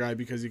trade for a guy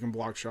because he can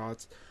block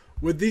shots?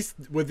 With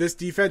this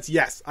defense,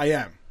 yes, I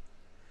am.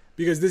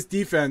 Because this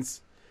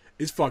defense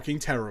is fucking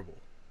terrible.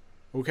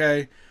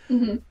 Okay?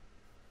 Mm-hmm.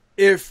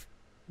 If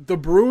the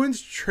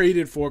Bruins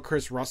traded for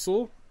Chris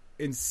Russell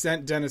and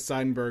sent Dennis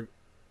Seidenberg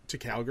to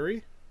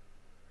Calgary,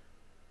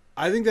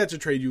 I think that's a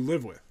trade you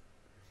live with.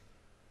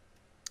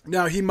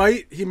 Now, he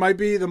might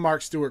be the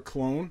Mark Stewart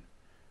clone,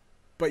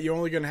 but you're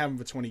only going to have him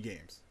for 20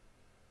 games.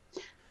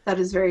 That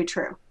is very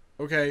true.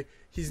 Okay?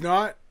 He's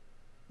not...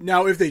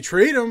 Now, if they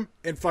trade him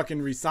and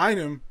fucking re-sign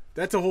him,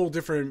 that's a whole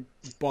different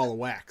ball of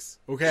wax,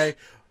 okay?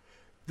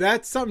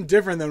 That's something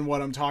different than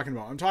what I'm talking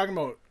about. I'm talking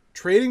about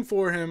trading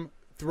for him,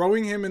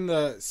 throwing him in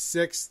the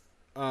 6th,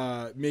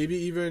 maybe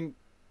even,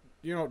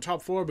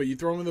 top 4, but you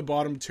throw him in the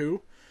bottom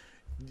 2.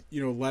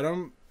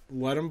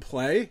 Let him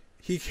play.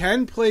 He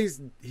can play.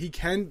 He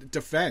can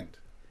defend.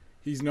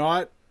 He's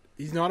not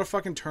a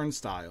fucking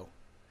turnstile.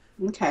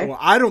 Okay. Well,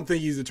 I don't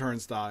think he's a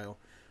turnstile.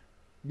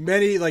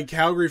 Many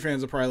Calgary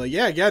fans are probably like,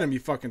 yeah, get him. He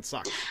fucking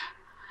sucks.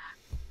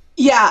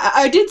 Yeah,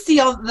 I did see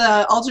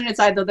the alternate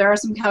side, though. There are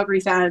some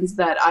Calgary fans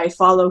that I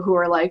follow who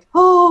are like,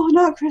 oh,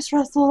 not Chris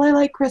Russell. I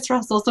like Chris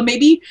Russell. So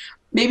maybe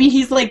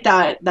he's like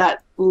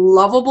that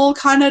lovable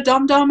kind of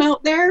dum-dum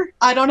out there.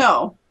 I don't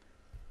know.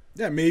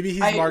 Yeah, maybe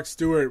he's Mark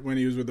Stewart when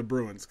he was with the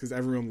Bruins because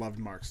everyone loved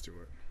Mark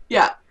Stewart.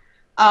 Yeah.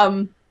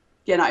 No,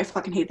 I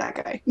fucking hate that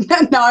guy.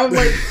 Now I'm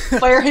like,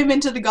 fire him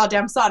into the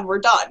goddamn sun.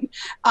 We're done.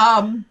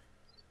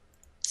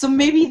 So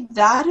maybe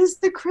that is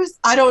the Chris...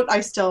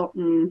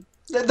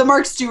 The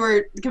Mark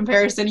Stewart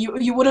comparison,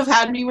 you would have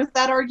had me with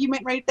that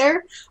argument right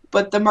there,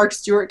 but the Mark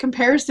Stewart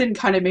comparison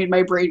kind of made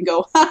my brain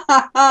go, ha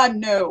ha ha,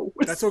 no.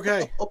 That's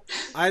okay.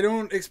 I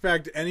don't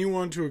expect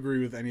anyone to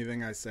agree with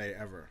anything I say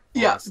ever,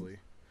 honestly.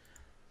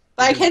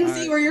 But I can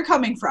see where you're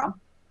coming from.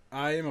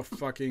 I am a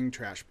fucking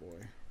trash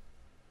boy.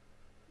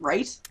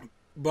 Right?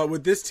 But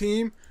with this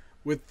team,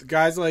 with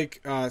guys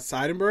like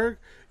Seidenberg,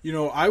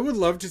 I would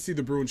love to see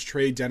the Bruins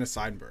trade Dennis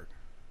Seidenberg.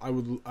 I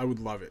would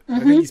love it. I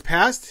think he's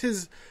past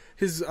his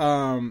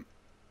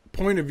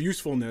point of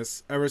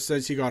usefulness ever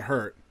since he got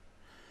hurt.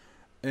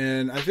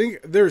 And I think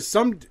there's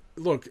some...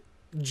 Look,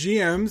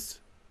 GMs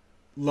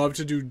love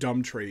to do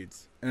dumb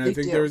trades. And I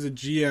think there's a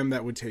GM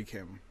that would take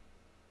him.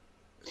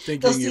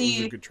 Thinking it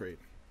was a good trade.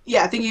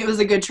 Yeah, thinking it was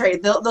a good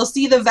trade. They'll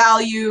see the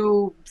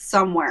value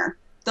somewhere.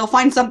 They'll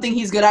find something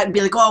he's good at and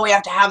be like, oh, we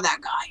have to have that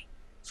guy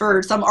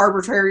for some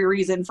arbitrary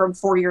reason from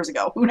 4 years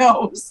ago. Who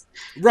knows?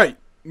 Right.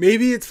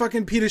 Maybe it's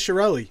fucking Peter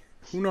Chiarelli.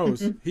 Who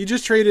knows? He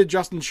just traded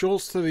Justin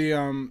Schultz to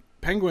the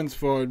Penguins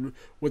for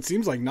what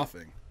seems like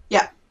nothing.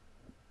 Yeah.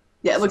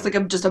 Yeah, it looks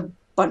like just a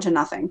bunch of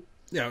nothing.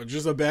 Yeah,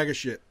 just a bag of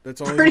shit.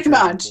 That's all. Pretty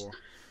much.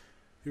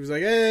 He was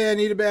like, "Hey, I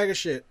need a bag of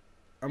shit.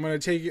 I'm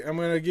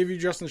gonna give you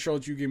Justin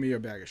Schultz. You give me a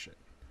bag of shit."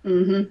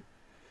 Mm-hmm.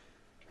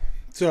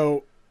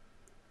 So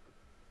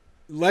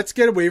let's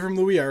get away from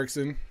Louis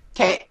Eriksson.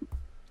 Okay.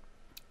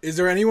 Is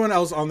there anyone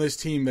else on this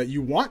team that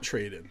you want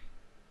traded?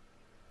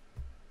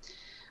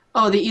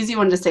 Oh, the easy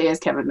one to say is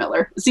Kevin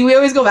Miller. See, we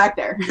always go back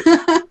there.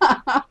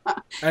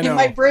 I know. In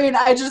my brain,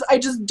 I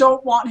just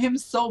don't want him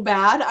so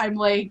bad. I'm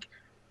like,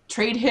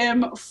 trade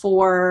him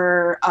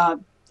for I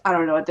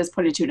don't know, at this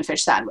point, a tuna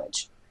fish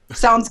sandwich.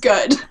 Sounds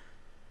good.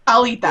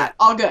 I'll eat that.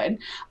 All good.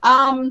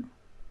 I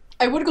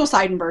would go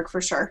Seidenberg for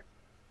sure.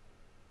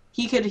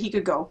 He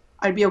could go.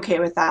 I'd be okay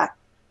with that.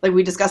 Like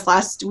we discussed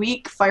last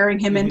week, firing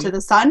him into the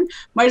sun.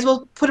 Might as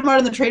well put him out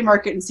in the trade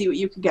market and see what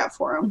you could get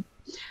for him.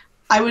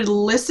 I would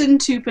listen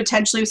to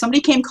potentially if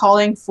somebody came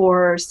calling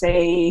for,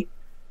 say,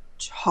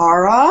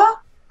 Chara.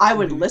 I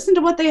would listen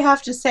to what they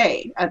have to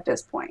say at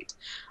this point.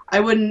 I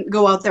wouldn't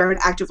go out there and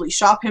actively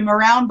shop him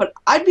around, but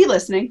I'd be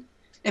listening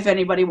if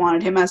anybody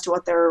wanted him as to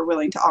what they're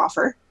willing to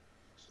offer.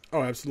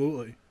 Oh,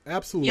 absolutely.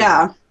 Absolutely.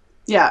 Yeah.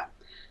 Yeah.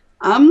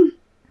 I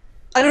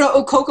don't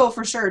know. Okoko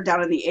for sure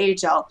down in the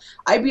AHL.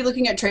 I'd be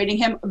looking at trading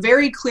him.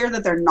 Very clear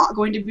that they're not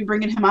going to be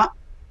bringing him up.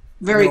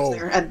 Very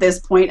clear at this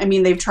point. I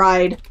mean, they've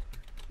tried...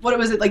 What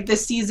was it, like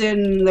this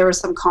season, there was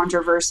some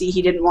controversy.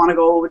 He didn't want to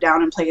go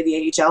down and play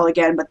the AHL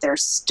again, but they're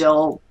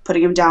still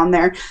putting him down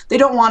there. They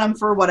don't want him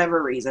for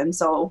whatever reason,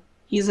 so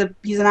he's an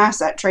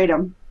asset. Trade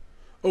him.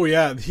 Oh,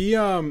 yeah.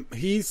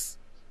 He's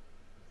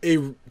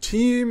a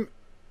team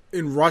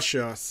in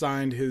Russia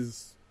signed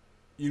his,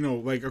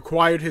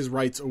 acquired his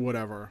rights or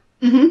whatever.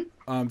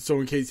 Mm-hmm. So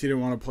in case he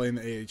didn't want to play in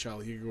the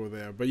AHL, he could go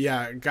there. But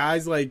yeah,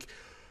 guys like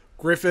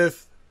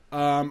Griffith, who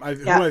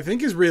I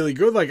think is really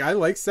good. Like, I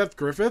like Seth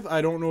Griffith.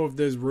 I don't know if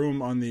there's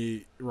room on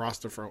the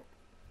roster for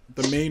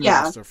the main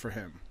roster for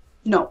him.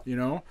 No.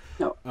 No.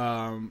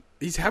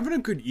 He's having a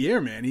good year,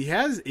 man. He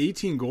has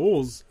 18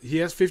 goals. He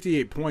has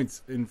 58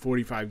 points in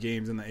 45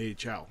 games in the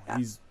AHL. Yeah.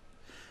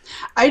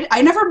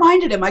 I never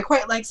minded him. I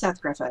quite like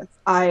Seth Griffith.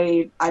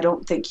 I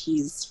don't think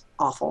he's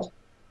awful.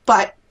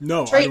 But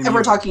if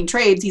we're talking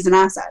trades, he's an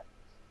asset.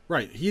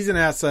 Right. He's an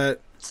asset.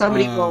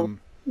 Somebody will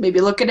maybe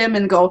look at him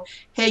and go,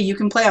 hey, you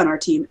can play on our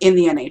team in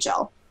the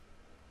NHL.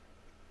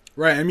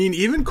 Right. I mean,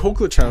 even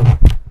Koklachev.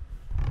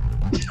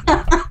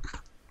 Are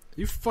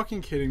you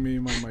fucking kidding me?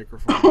 My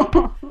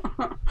microphone.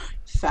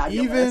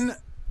 Fabulous.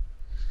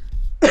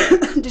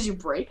 Did you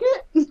break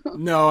it?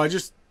 No, I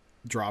just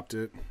dropped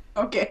it.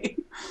 Okay.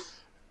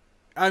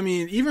 I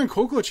mean, even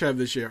Koklachev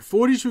this year,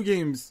 42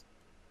 games,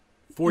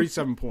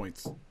 47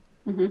 points.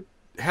 Mm-hmm.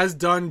 Has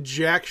done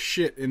jack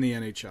shit in the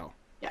NHL.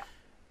 Yeah.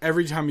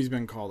 Every time he's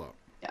been called up.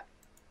 Yeah.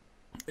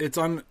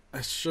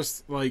 It's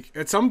just like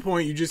at some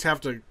point you just have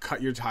to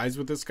cut your ties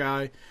with this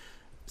guy,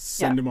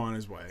 send him on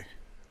his way.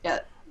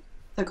 Yeah.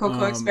 The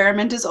Coco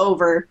experiment is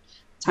over.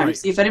 Time to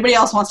see if anybody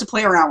else wants to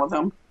play around with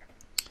him.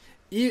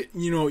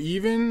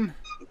 Even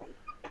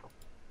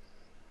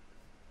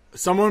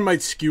someone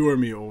might skewer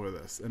me over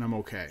this, and I'm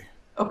okay.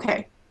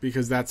 Okay.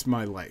 Because that's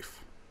my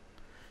life.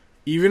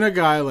 Even a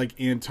guy like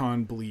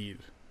Anton Bleed.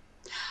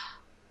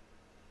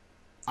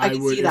 I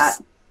can see that.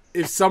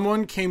 If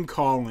someone came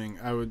calling,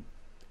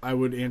 I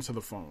would answer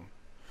the phone.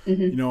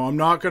 Mm-hmm. I'm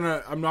not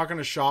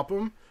gonna shop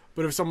him,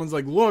 but if someone's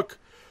like, look,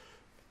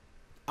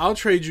 I'll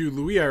trade you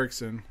Louis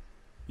Eriksson,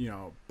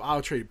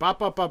 I'll trade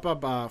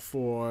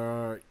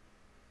for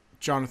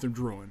Jonathan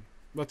Drouin,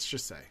 let's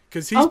just say.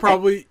 Because he's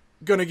probably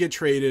gonna get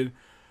traded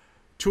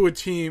to a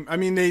team. I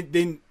mean,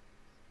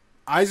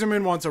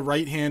 Yzerman wants a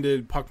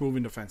right-handed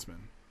puck-moving defenseman.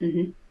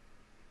 Mm-hmm.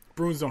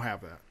 Bruins don't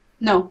have that.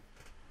 No.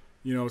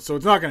 So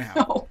it's not going to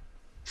happen. No.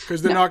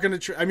 Because they're not going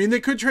to I mean, they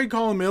could trade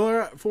Colin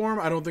Miller for him.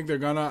 I don't think they're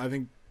going to. I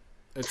think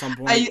at some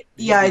point I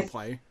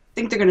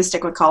think they're going to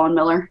stick with Colin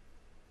Miller.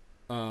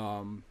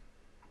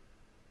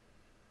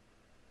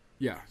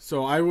 Yeah.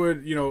 So I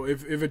would,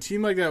 if a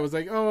team like that was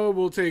like, oh,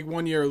 we'll take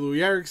 1 year of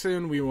Louis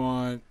Eriksson. We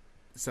want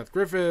Seth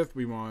Griffith.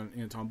 We want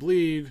Anton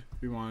Bleed.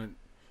 We want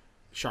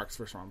Sharks'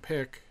 first-round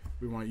pick.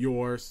 We want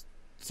yours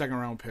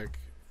second-round pick.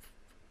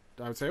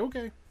 I would say,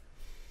 okay.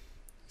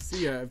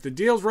 See ya. If the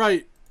deal's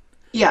right,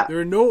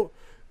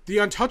 the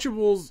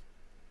Untouchables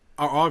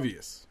are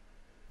obvious.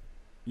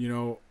 You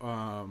know,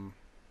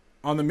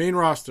 on the main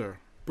roster,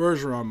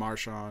 Bergeron,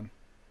 Marchand.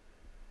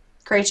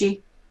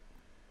 Krejci.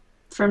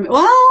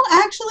 Well,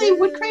 actually,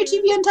 would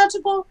Krejci be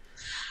untouchable?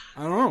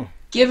 I don't know.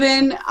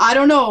 Given, I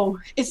don't know.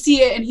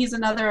 And he's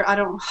another, I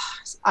don't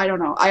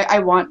know. I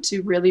want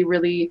to really,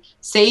 really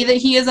say that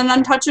he is an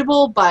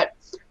untouchable, but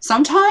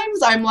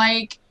sometimes I'm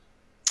like,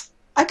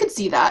 I could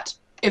see that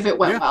if it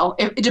went well.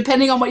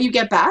 Depending on what you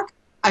get back,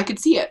 I could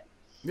see it.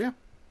 Yeah.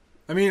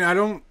 I mean,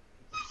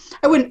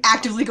 I wouldn't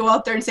actively go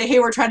out there and say, hey,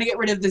 we're trying to get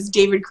rid of this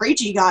David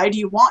Krejci guy. Do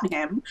you want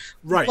him?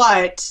 Right.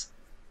 But...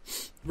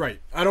 Right.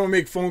 I don't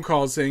make phone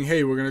calls saying,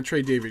 hey, we're going to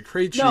trade David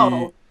Krejci.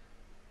 No.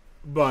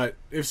 But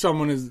if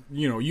someone is,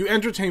 you know, you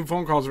entertain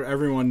phone calls for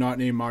everyone not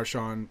named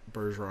Marchand,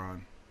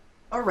 Bergeron.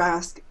 Or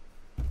Rask.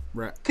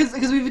 Right.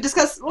 Because we've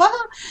discussed,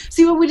 well,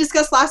 see what we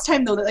discussed last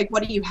time, though, that, like,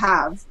 what do you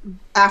have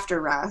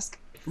after Rask?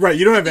 Right,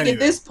 you don't have anything. At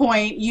this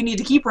point, you need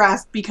to keep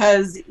Rask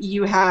because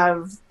you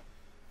have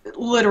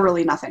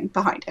literally nothing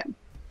behind him.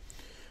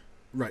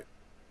 Right.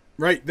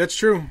 Right, that's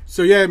true.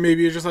 So, yeah,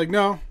 maybe you're just like,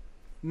 no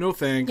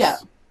thanks. Yeah.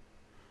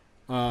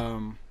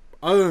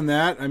 Other than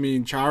that, I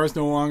mean, Chara's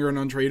no longer an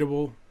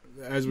untradeable,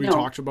 as we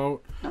talked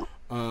about.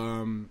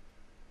 No.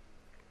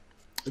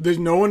 There's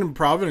no one in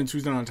Providence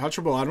who's an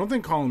untouchable. I don't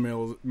think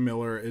Colin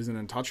Miller is an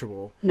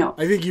untouchable. No.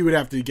 I think you would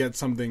have to get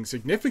something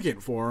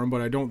significant for him, but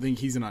I don't think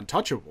he's an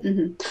untouchable.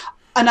 Mm-hmm.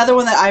 Another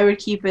one that I would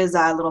keep is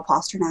Little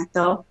Pasternak,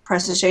 though.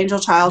 Precious Angel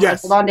Child.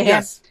 Yes. Hold on to him.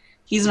 Yes.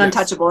 He's an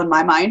untouchable in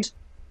my mind.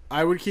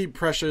 I would keep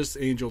Precious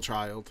Angel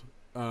Child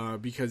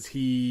because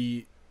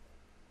he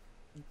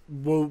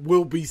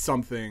will be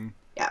something.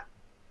 Yeah.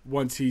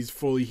 Once he's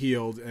fully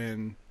healed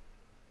and,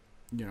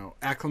 you know,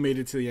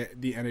 acclimated to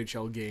the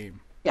NHL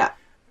game. Yeah.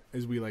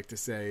 As we like to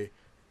say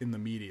in the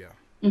media.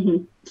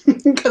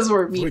 Because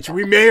we're media. Which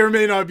we may or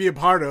may not be a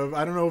part of.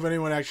 I don't know if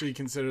anyone actually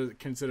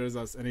considers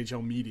us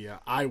NHL media.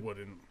 I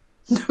wouldn't.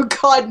 No,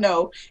 God,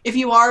 no. If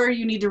you are,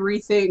 you need to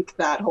rethink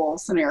that whole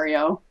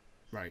scenario.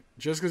 Right.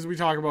 Just because we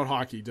talk about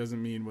hockey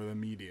doesn't mean we're the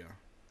media.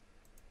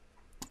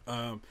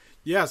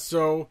 Yeah,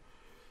 so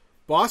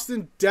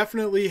Boston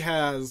definitely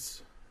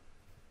has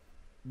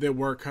their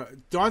work.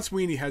 Don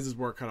Sweeney has his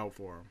work cut out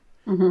for him.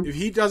 Mm-hmm. If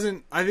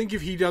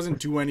he doesn't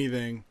do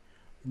anything,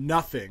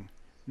 nothing,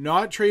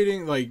 not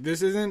trading, like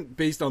this isn't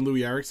based on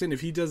Louis Eriksson.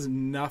 If he does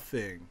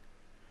nothing,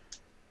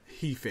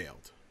 he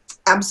failed.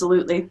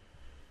 Absolutely.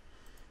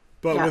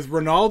 But with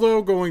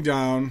Ronaldo going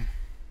down,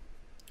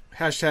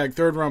 hashtag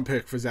third round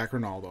pick for Zach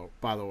Ronaldo,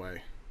 by the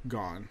way,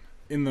 gone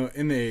in the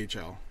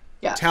AHL.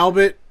 Yeah.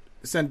 Talbot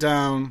sent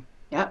down.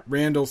 Yeah.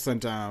 Randall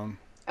sent down.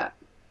 Yeah.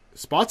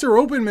 Spots are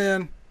open,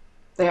 man.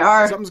 They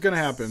are. Something's gonna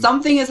happen.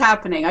 Something is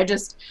happening. I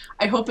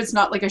hope it's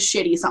not like a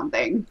shitty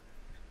something.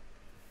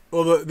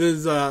 Well,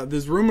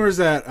 there's rumors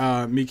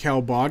that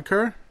Mikhail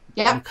Bodker.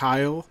 Yeah.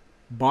 Mikhail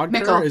Bodker.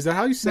 Mikkel. Is that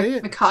how you say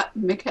it?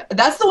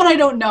 That's the one I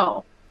don't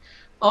know.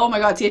 Oh my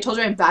God! See, I told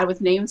you I'm bad with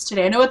names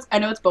today. I know it's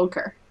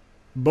Bodker.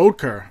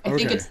 Bodker. I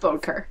think it's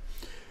Bodker.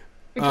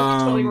 I could be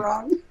totally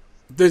wrong.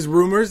 There's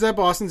rumors that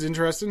Boston's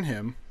interested in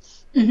him.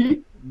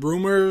 Mm-hmm.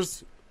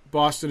 Rumors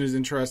Boston is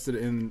interested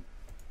in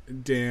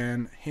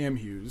Dan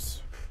Hamhuis.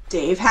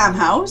 Dave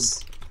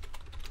Hamhouse.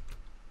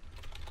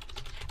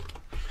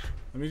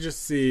 Let me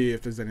just see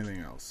if there's anything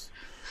else.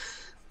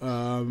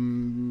 Yeah,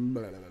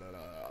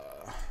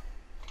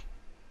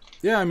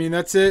 I mean,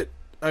 that's it.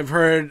 I've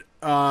heard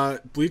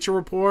Bleacher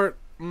Report.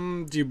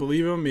 Do you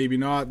believe him? Maybe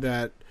not.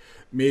 That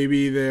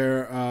maybe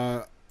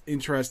they're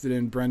interested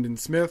in Brendan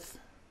Smith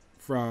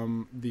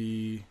from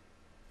the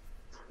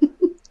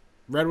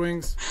Red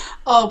Wings.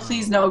 Oh,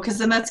 please no, because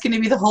then that's going to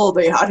be the whole,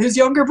 they had his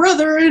younger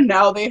brother and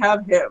now they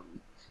have him.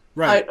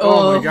 Right.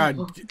 Oh my God.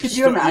 Could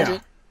you imagine?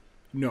 Yeah.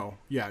 No.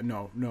 Yeah,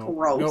 no.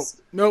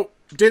 Gross. Nope.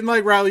 Didn't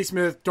like Riley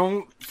Smith.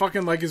 Don't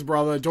fucking like his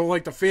brother. Don't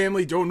like the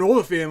family. Don't know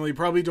the family.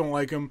 Probably don't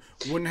like him.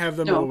 Wouldn't have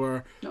them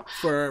over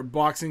for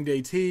Boxing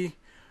Day tea.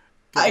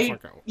 Get the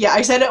fuck out. Yeah,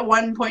 I said at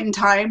one point in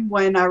time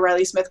when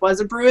Riley Smith was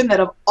a Bruin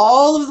that of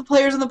all of the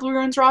players on the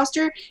Bruins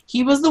roster,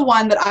 he was the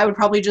one that I would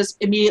probably just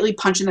immediately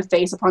punch in the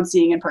face upon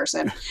seeing in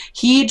person.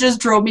 He just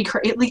drove me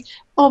crazy.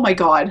 Oh my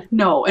God,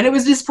 no. And it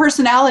was his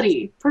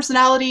personality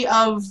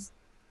of,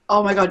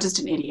 oh my God, just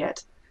an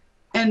idiot.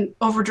 And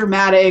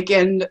overdramatic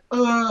and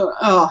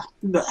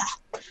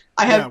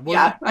I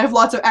have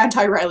lots of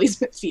anti-Riley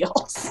Smith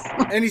feels.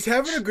 And he's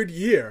having a good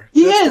year.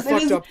 That's the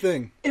fucked up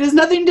thing. It has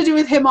nothing to do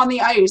with him on the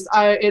ice.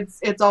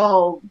 It's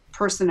all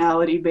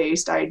personality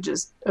based. I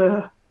just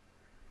not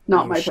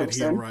my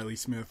person. Riley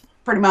Smith.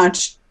 Pretty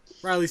much.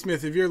 Riley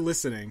Smith, if you're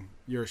listening,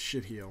 you're a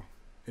shitheel,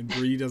 and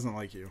Bree doesn't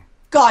like you.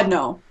 God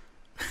no.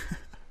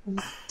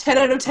 10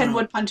 out of 10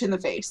 would punch in the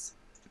face.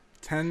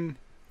 10,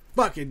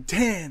 fucking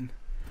 10.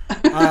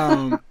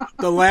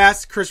 The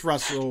last Chris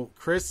Russell,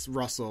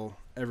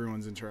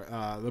 everyone's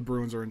the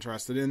Bruins are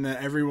interested in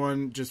that.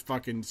 Everyone just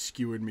fucking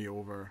skewered me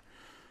over.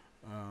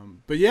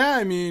 But yeah,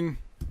 I mean,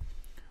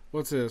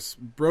 what's this?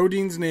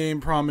 Brodeen's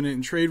name prominent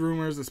in trade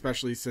rumors,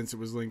 especially since it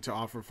was linked to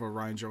offer for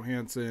Ryan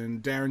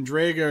Johansson. Darren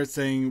Dreger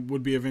saying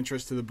would be of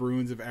interest to the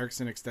Bruins if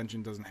Eriksson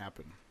extension doesn't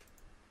happen.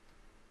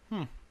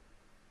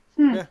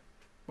 Yeah,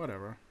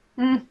 whatever.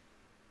 Mm.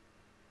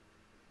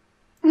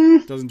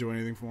 Doesn't do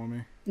anything for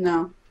me.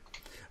 No.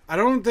 I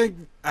don't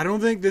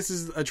think this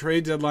is a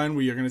trade deadline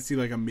where you're going to see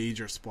like a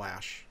major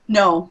splash.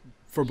 No.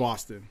 For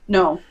Boston.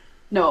 No.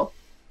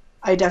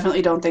 I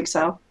definitely don't think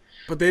so.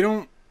 But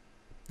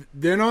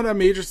they're not a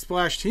major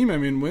splash team. I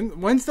mean,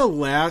 when's the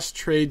last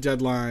trade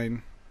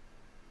deadline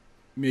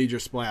major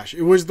splash?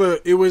 It was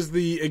the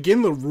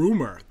Iginla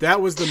rumor.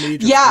 That was the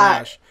major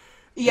splash.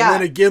 Yeah.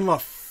 And then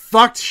Iginla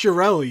fucked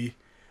Chiarelli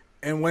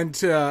and went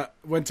to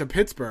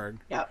Pittsburgh.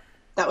 Yep.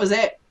 That was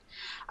it.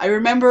 I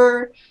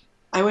remember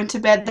I went to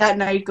bed that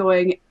night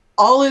going,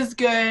 all is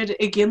good.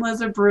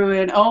 Iginla's a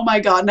Bruin. Oh my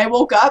God. And I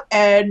woke up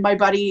and my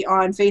buddy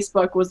on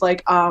Facebook was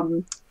like,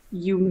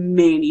 you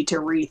may need to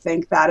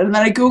rethink that. And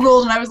then I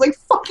Googled and I was like,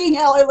 fucking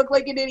hell, I look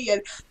like an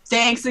idiot.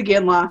 Thanks,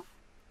 Iginla.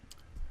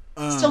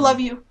 Still love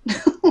you.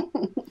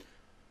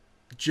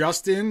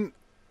 Justin,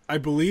 I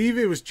believe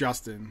it was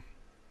Justin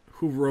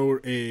who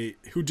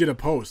did a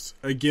post,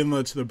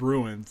 Iginla to the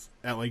Bruins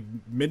at like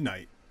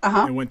midnight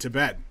and went to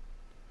bed.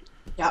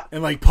 Yeah.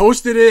 And like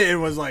posted it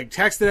and was like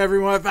texting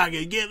everyone,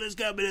 fucking Iginla's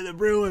coming to the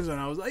Bruins. And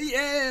I was like,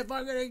 yeah,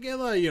 fucking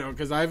Iginla,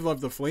 because I've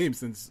loved the Flames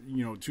since,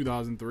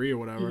 2003 or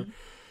whatever. Mm-hmm.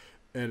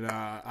 And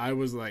I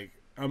was like,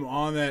 I'm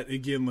on that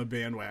Iginla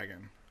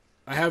bandwagon.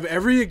 I have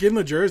every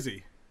Iginla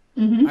jersey.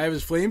 Mm-hmm. I have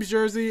his Flames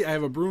jersey. I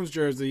have a Bruins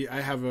jersey.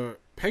 I have a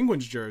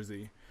Penguins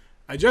jersey.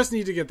 I just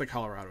need to get the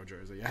Colorado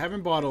jersey. I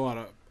haven't bought a lot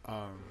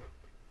of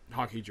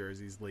hockey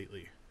jerseys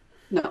lately.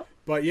 No.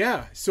 But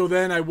yeah, so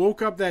then I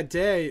woke up that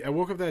day,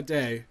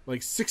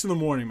 like 6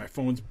 a.m. My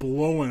phone's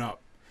blowing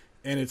up.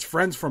 And it's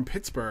friends from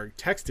Pittsburgh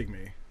texting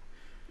me.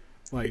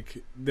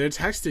 Like, they're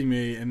texting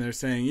me and they're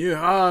saying,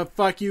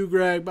 fuck you,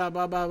 Greg, blah,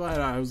 blah, blah, blah.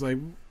 And I was like,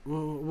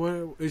 well,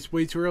 what? It's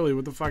way too early.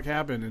 What the fuck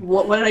happened? And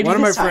what did I do one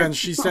of my time? friends,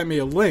 she sent me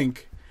a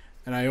link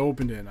and I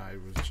opened it and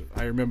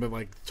I remember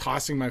like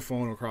tossing my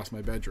phone across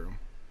my bedroom.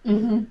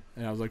 Mm-hmm.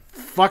 And I was like,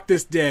 fuck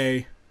this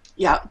day.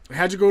 Yeah. I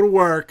had to go to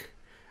work.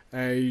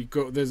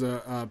 There's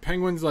a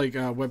Penguins like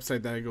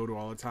website that I go to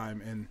all the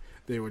time and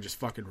they were just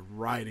fucking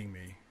riding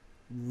me.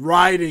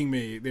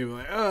 They were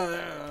like,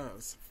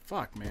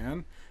 fuck,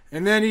 man.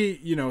 And then he,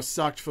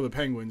 sucked for the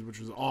Penguins, which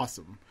was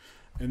awesome.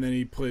 And then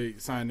he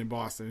signed in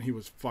Boston, and he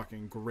was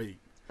fucking great.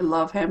 I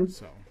love him.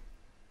 So,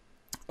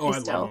 I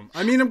love him.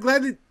 I mean, I'm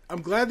glad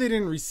they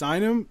didn't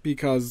re-sign him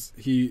because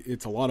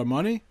it's a lot of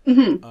money.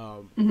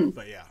 Mm-hmm.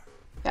 But yeah,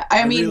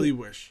 I really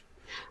wish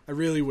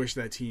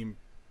that team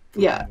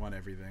won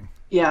everything.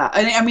 Yeah,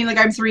 I mean, like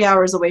I'm 3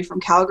 hours away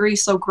from Calgary,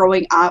 so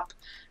growing up,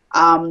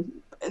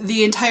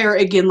 the entire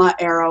Iginla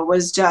era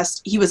was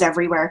just, he was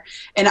everywhere.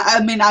 And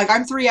I mean, like,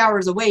 I'm 3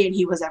 hours away and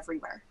he was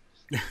everywhere.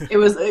 It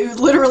was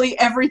literally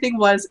everything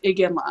was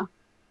Iginla.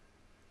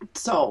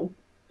 So,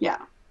 yeah.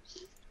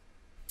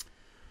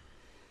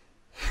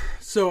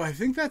 So I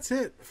think that's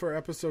it for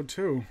episode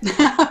 2.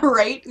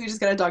 Right? We just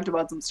kind of talked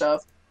about some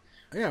stuff.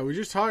 Yeah, we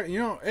just talked,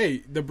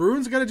 hey, the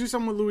Bruins got to do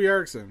something with Louis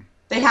Eriksson.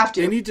 They have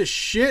to. They need to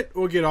shit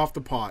or get off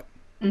the pot.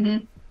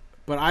 Mm-hmm.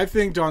 But I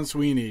think Don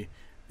Sweeney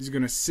is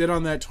going to sit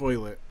on that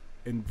toilet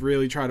and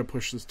really try to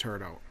push this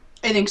turd out.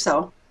 I think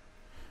so.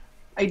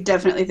 I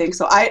definitely think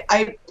so.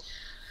 I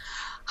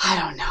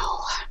don't know.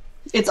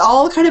 It's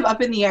all kind of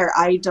up in the air.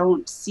 I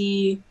don't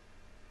see,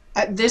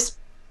 at this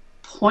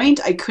point,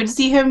 I could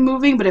see him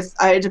moving, but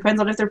it depends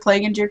on if they're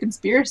playing into your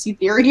conspiracy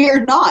theory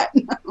or not.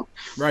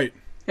 Right.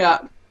 Yeah.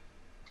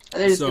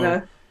 They're just going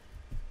to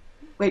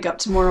wake up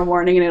tomorrow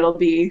morning and it'll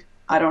be,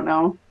 I don't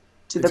know,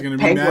 to the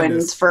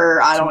Penguins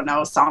for, I don't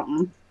know,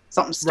 something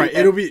stupid.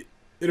 Right.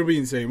 It'll be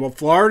insane. Well,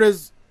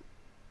 Florida's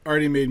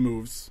already made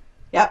moves.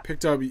 Yep.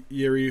 Picked up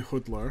Jiri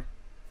Hudler.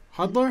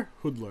 Hudler.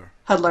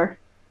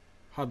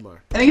 I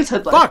think it's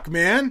Hudler. Fuck,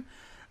 man.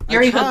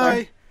 Jiri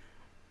Hudler.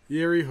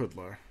 Jiri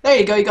Hudler. There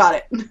you go. You got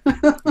it.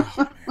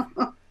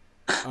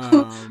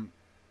 Oh,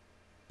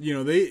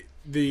 man.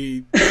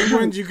 The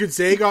Penguins, you could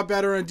say, got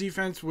better on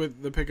defense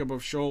with the pickup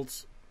of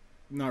Schultz.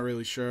 Not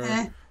really sure.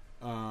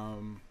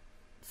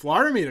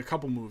 Florida made a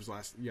couple moves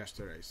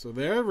yesterday, so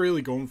they're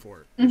really going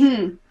for it.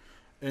 Mm-hmm.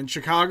 And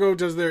Chicago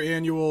does their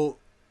annual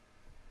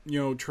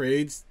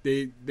trades.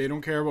 They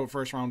don't care about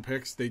first round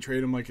picks. They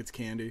trade them like it's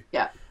candy.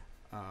 Yeah.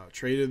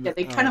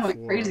 They kind of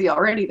went crazy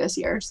already this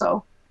year,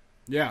 so.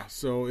 Yeah,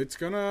 so it's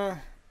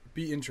gonna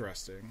be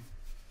interesting.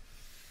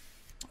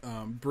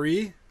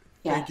 Bree,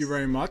 Thank you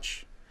very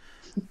much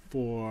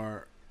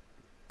for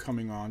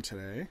coming on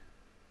today.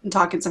 And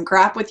talking some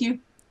crap with you.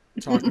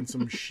 Talking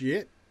some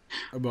shit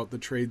about the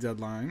trade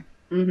deadline.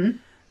 Mm-hmm.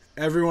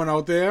 Everyone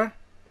out there,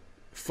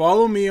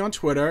 follow me on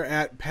Twitter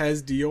at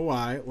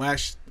PezDOI.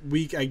 Last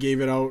week I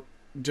gave it out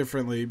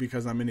differently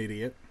because I'm an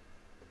idiot.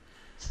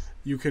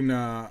 You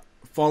can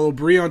follow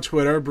Bree on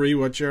Twitter. Bree,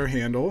 what's your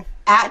handle?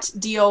 At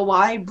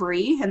DOY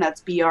Bree, and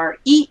that's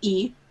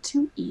BREE,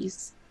 2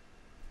 E's.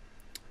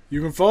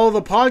 You can follow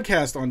the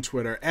podcast on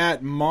Twitter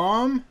at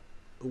MomLil,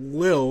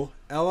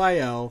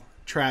 LIL,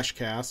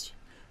 Trashcast.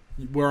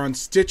 We're on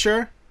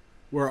Stitcher.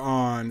 We're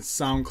on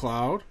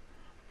SoundCloud.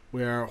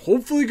 We're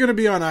hopefully going to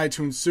be on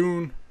iTunes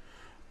soon.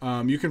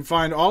 You can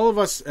find all of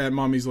us at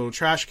Mommy's Little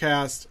Trash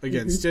Cast.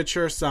 Again,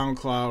 Stitcher,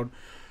 SoundCloud.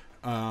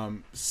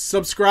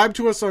 Subscribe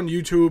to us on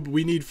YouTube.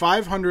 We need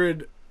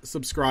 500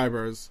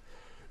 subscribers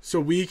so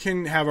we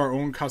can have our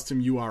own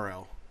custom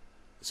URL.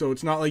 So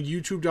it's not like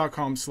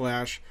youtube.com/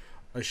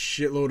 a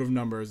shitload of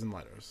numbers and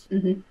letters.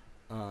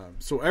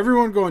 So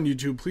everyone go on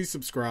YouTube. Please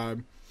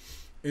subscribe.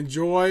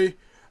 Enjoy.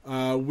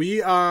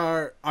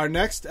 Our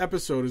next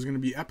episode is going to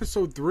be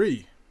episode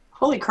 3.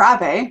 Holy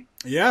crap, eh?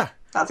 Yeah.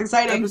 That's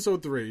exciting.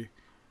 Episode 3.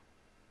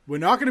 We're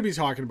not going to be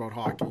talking about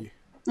hockey.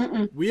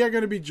 We are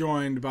going to be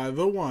joined by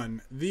the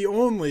one, the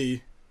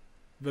only,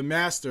 the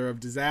master of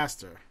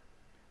disaster.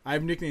 I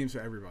have nicknames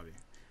for everybody.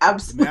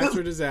 Absolutely. The master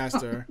of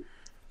disaster,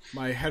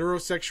 my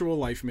heterosexual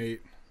life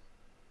mate,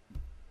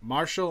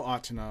 Marshall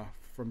Ottina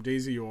from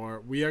Days of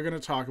Yore. We are going to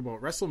talk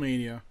about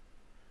WrestleMania,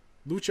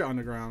 Lucha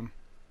Underground.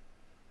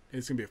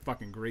 It's going to be a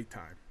fucking great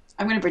time.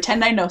 I'm going to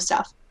pretend I know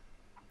stuff.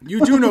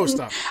 You do know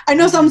stuff. I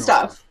know some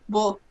stuff.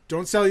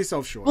 Don't sell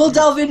yourself short. We'll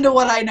delve into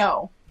what I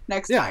know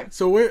next time.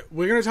 So we're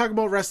going to talk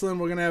about wrestling.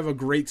 We're going to have a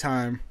great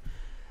time.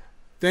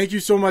 Thank you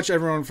so much,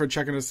 everyone, for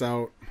checking us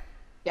out.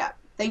 Yeah.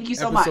 Thank you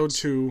so much. Episode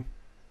 2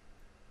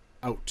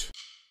 out.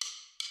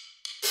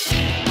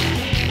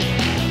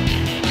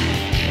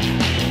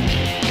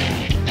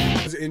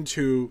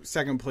 Into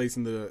second place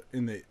in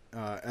the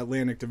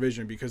Atlantic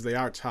Division because they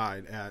are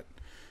tied at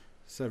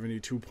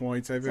 72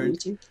 points, I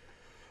think.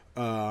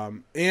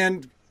 72.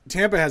 And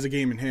Tampa has a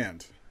game in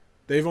hand.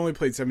 They've only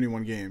played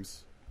 71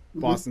 games.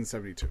 Boston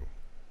 72.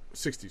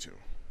 62.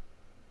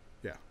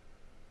 Yeah.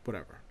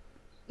 Whatever.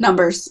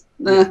 Numbers.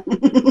 Yeah.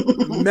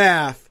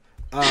 Math.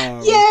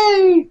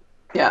 Yay!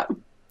 Yeah.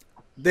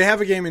 They have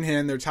a game in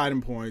hand. They're tied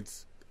in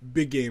points.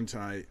 Big game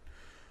tonight.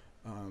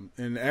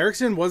 And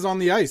Eriksson was on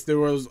the ice. There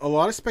was a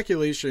lot of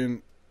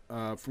speculation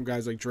from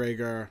guys like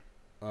Drager,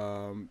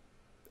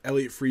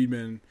 Elliot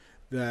Friedman,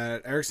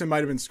 that Eriksson might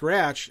have been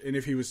scratched, and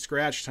if he was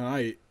scratched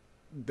tonight,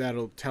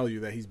 that'll tell you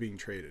that he's being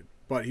traded.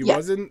 But he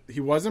wasn't. He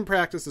was in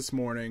practice this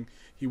morning.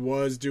 He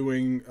was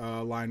doing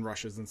line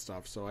rushes and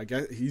stuff. So I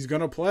guess he's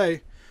gonna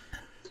play.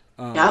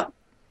 But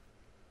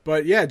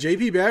yeah,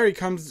 JP Barry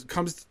comes,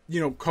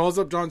 calls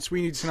up Don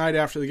Sweeney tonight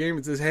after the game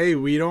and says, "Hey,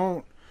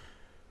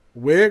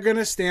 we're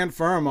gonna stand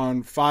firm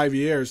on 5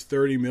 years,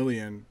 $30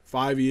 million.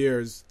 5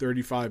 years,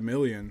 $35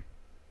 million."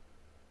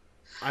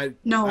 I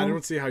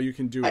don't see how you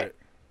can do it.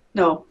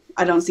 No,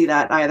 I don't see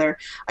that either.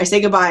 I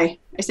say goodbye.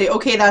 I say,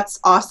 okay, that's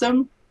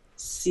awesome.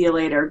 See you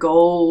later.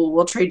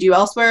 We'll trade you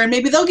elsewhere, and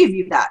maybe they'll give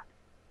you that.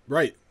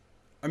 Right.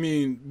 I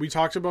mean, we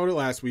talked about it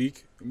last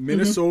week.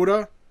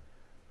 Minnesota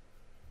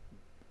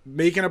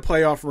making a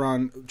playoff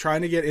run,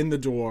 trying to get in the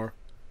door,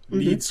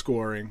 needs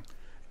scoring.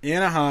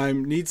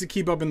 Anaheim needs to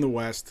keep up in the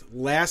West.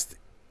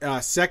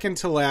 Second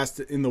to last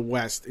in the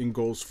West in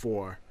goals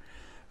for.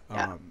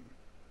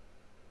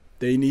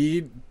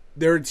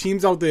 There are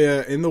teams out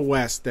there in the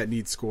West that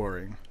need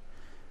scoring.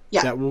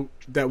 Yeah.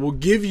 That will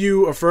give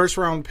you a first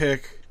round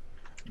pick,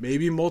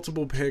 maybe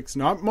multiple picks,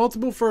 not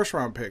multiple first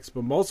round picks,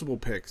 but multiple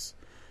picks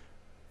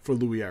for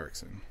Louis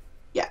Eriksson.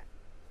 Yeah.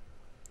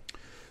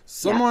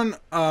 Someone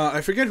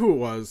I forget who it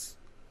was.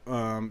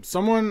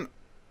 Someone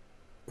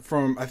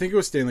from, I think it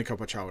was Stanley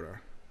Cup of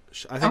Chowder.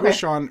 I think it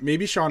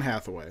was Sean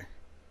Hathaway.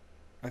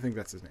 I think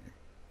that's his name.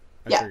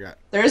 I forgot.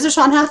 There is a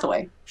Sean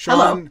Hathaway.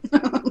 Sean,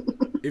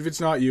 if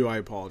it's not you, I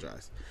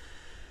apologize.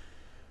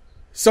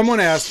 Someone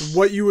asked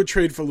what you would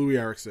trade for Louis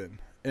Eriksson,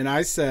 and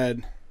I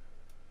said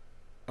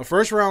a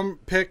first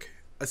round pick,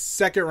 a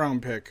second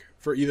round pick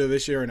for either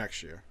this year or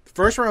next year.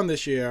 First round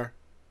this year,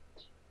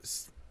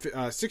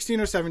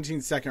 16 or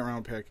 17 second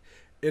round pick,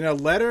 in a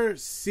letter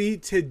C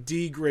to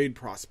D grade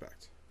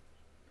prospect.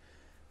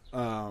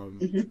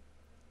 And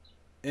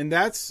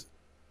that's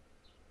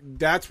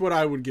what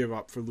I would give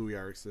up for Louis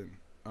Eriksson.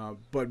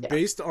 But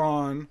based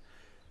on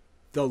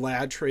the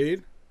Ladd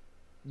trade,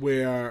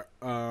 where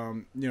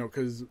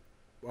because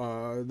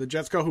the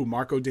Jets got who?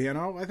 Marco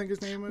Dano, I think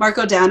his name was.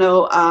 Marco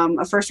Dano,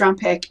 a first round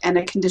pick and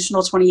a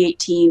conditional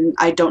 2018.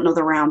 I don't know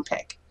the round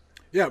pick.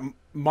 Yeah,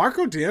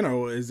 Marco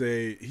Dano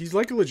he's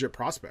like a legit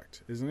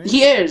prospect, isn't he?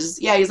 He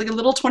is. Yeah, he's like a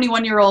little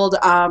 21-year-old.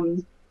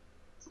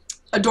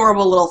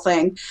 Adorable little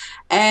thing.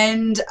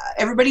 And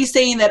everybody's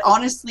saying that,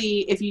 honestly,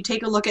 if you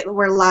take a look at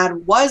where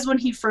Ladd was when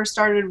he first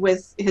started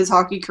with his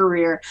hockey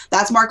career,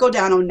 that's Marco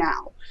Dano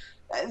now.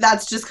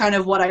 That's just kind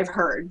of what I've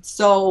heard.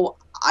 So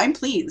I'm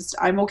pleased.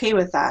 I'm okay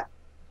with that.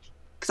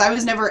 Because I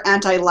was never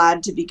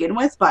anti-Ladd to begin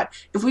with, but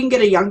if we can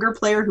get a younger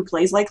player who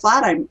plays like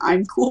Ladd,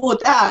 I'm cool with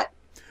that.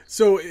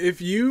 So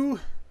if you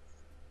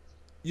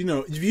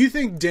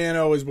think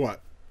Dano is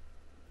what?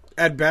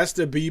 At best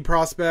a B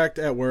prospect,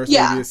 at worst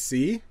maybe a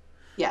C?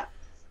 Yeah.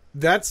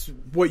 That's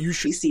what you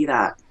should see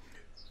that.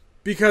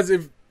 Because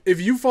if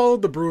you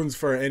followed the Bruins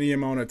for any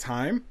amount of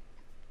time,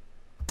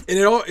 and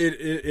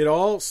it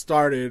all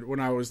started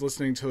when I was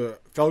listening to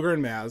Felger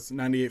and Maz,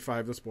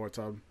 98.5 The Sports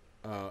Hub.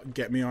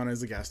 Get me on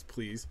as a guest,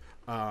 please.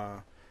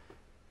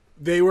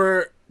 They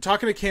were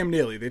talking to Cam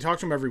Neely. They talk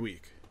to him every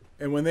week.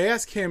 And when they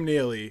asked Cam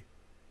Neely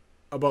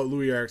about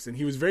Louis Eriksson,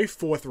 he was very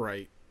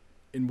forthright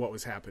in what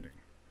was happening.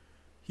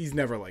 he's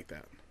never like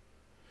that.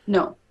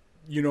 No.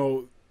 You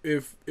know,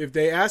 if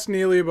they asked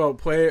Neely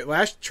about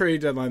last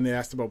trade deadline, they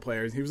asked about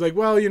players. He was like,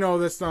 well, you know,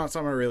 that's not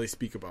something I really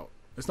speak about.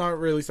 It's not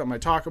really something I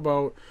talk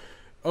about.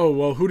 Oh,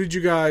 well, who did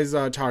you guys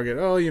target?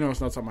 Oh, you know,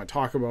 it's not something I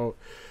talk about.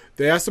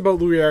 They asked about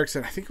Louis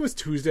Eriksson. I think it was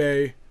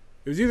Tuesday.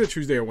 It was either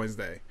Tuesday or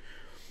Wednesday.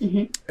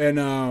 Mm-hmm.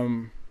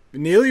 And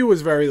Neely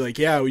was very like,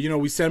 yeah, you know,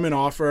 we sent him an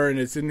offer and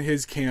it's in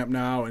his camp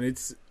now. And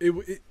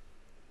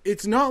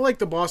it's not like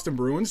the Boston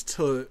Bruins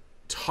to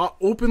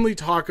openly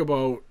talk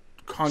about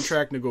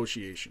contract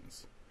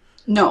negotiations.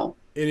 No.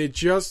 And it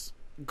just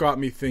got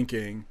me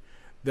thinking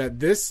that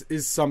this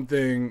is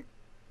something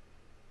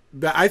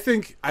that I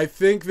think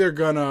they're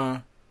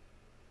gonna,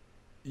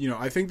 you know,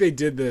 I think they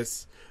did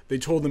this. They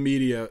told the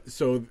media,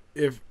 so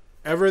if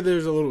ever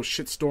there's a little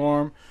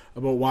shitstorm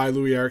about why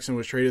Louis Eriksson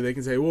was traded, they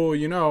can say, well,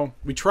 you know,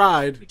 we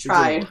tried. We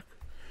tried.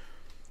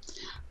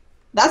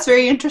 That's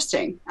very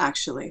interesting,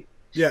 actually.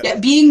 Yeah.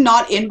 Being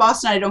not in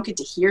Boston, I don't get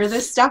to hear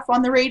this stuff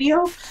on the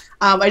radio.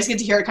 I just get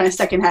to hear it kind of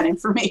secondhand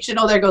information.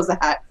 Oh, there goes the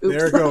hat. Oops.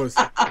 There it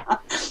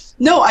goes.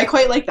 No, I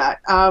quite like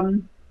that.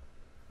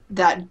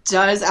 That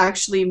does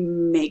actually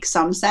make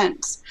some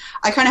sense.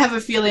 I kind of have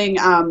a feeling,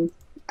 I'm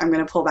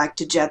going to pull back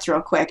to Jets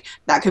real quick.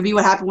 That could be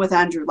what happened with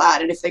Andrew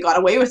Ladd. And if they got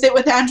away with it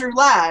with Andrew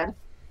Ladd,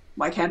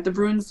 why can't the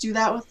Bruins do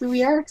that with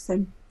Louis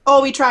Eriksson?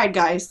 Oh, we tried,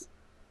 guys.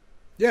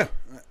 Yeah.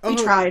 We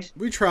tried.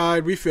 We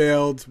tried. We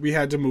failed. We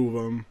had to move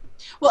him.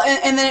 Well,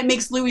 and then it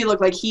makes Louis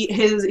look like he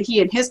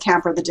and his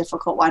camp are the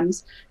difficult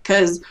ones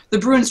because the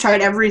Bruins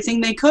tried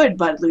everything they could,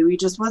 but Louis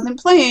just wasn't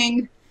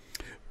playing.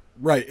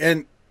 Right.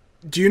 And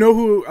do you know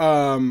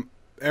who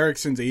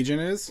Eriksson's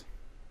agent is?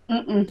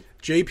 Mm-mm.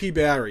 J.P.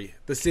 Barry,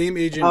 the same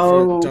agent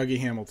for Dougie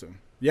Hamilton.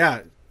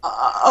 Yeah.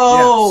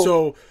 Oh. Yeah.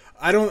 So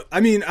I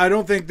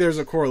don't think there's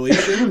a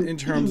correlation in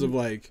terms of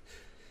like,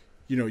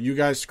 you know, you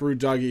guys screwed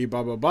Dougie,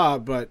 blah blah blah.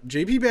 But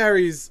J.P.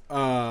 Barry's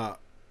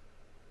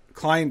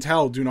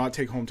clientele do not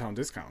take hometown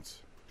discounts.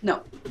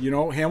 No. You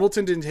know,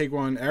 Hamilton didn't take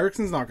one.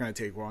 Eriksson's not going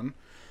to take one.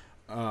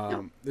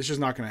 No. It's just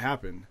not going to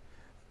happen.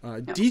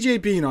 No.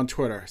 DJ Bean on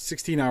Twitter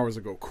 16 hours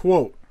ago,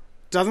 quote,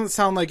 doesn't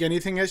sound like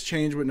anything has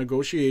changed with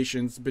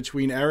negotiations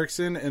between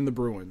Eriksson and the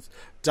Bruins.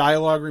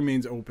 Dialogue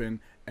remains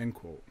open, end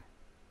quote.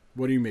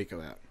 What do you make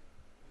of that?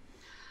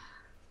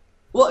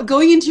 Well,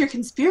 going into your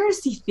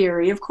conspiracy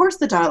theory, of course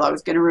the dialogue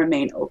is going to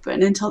remain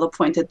open until the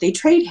point that they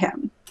trade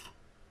him.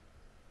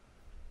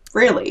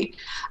 Really.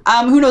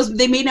 Who knows?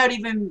 They may not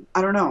even,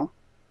 I don't know.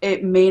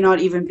 It may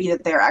not even be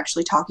that they're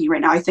actually talking right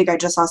now. I think I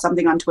just saw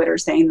something on Twitter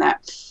saying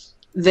that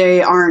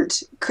they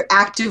aren't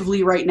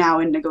actively right now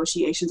in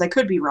negotiations. I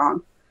could be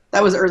wrong.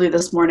 That was early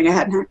this morning. I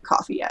hadn't had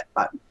coffee yet,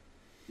 but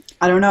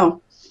I don't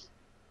know.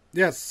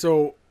 Yes,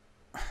 so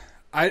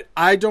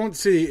I don't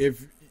see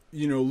if,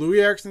 you know,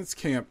 Louis Eriksson's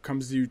camp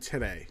comes to you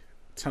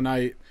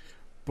tonight,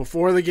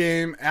 before the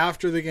game,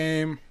 after the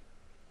game,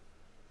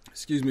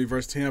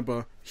 versus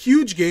Tampa.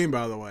 Huge game,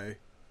 by the way.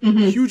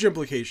 Mm-hmm. Huge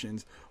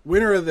implications.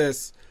 Winner of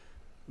this,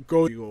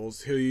 go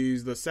Eagles.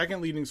 He's the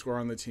second leading scorer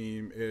on the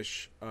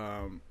team-ish.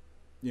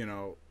 You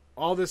know,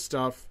 all this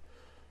stuff.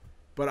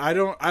 But I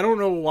don't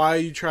know why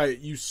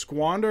you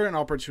squander an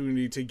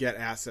opportunity to get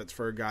assets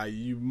for a guy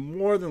you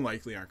more than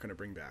likely aren't going to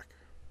bring back.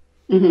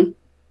 Mm-hmm.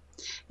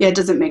 Yeah, it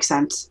doesn't make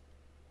sense.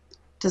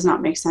 Does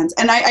not make sense.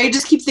 And I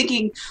just keep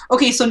thinking,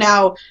 okay, so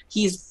now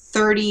he's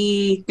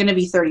 30, going to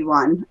be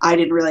 31. I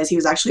didn't realize he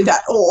was actually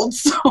that old.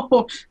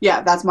 So,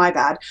 yeah, that's my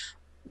bad.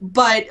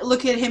 But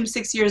look at him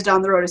 6 years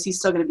down the road. Is he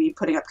still going to be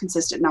putting up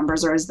consistent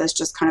numbers, or is this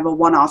just kind of a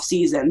one-off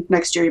season?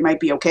 Next year he might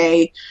be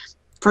okay,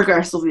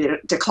 progressively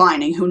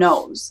declining. Who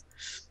knows?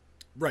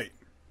 Right.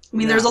 I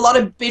mean, there's a lot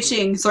of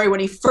bitching. Sorry, when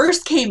he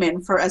first came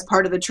in as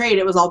part of the trade,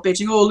 it was all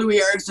bitching. Oh, Louis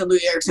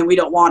Eriksson, we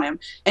don't want him.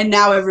 And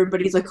now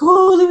everybody's like,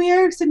 oh, Louis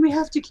Eriksson, we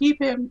have to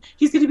keep him.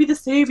 He's going to be the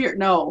savior.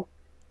 No,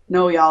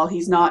 y'all,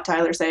 he's not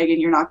Tyler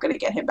Seguin. You're not going to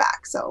get him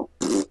back. So,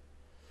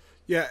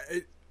 yeah,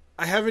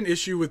 I have an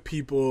issue with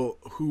people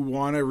who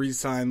want to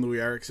re-sign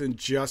Louis Eriksson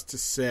just to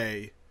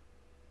say,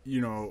 you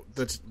know,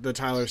 that the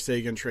Tyler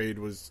Seguin trade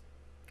was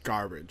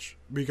garbage,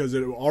 because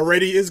it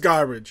already is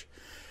garbage.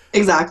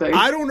 Exactly.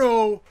 I don't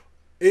know.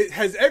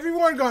 Has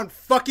everyone gone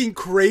fucking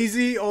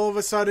crazy all of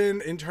a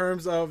sudden in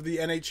terms of the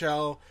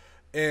NHL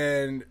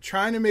and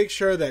trying to make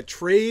sure that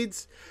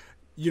trades,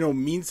 you know,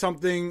 mean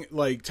something?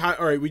 Like,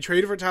 all right, we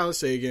traded for Tyler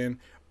Seguin.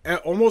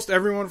 Almost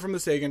everyone from the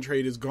Seguin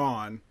trade is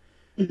gone.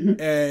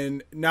 Mm-hmm.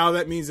 And now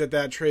that means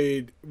that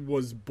trade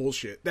was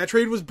bullshit. That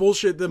trade was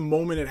bullshit the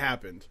moment it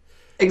happened.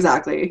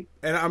 Exactly.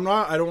 And I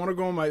don't want to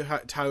go on my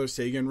Tyler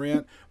Seguin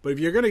rant, but if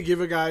you're going to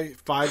give a guy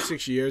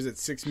 5-6 years at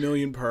 $6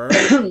 million per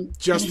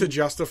just to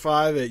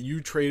justify that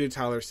you traded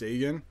Tyler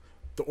Seguin,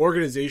 the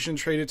organization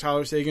traded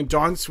Tyler Seguin,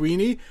 Don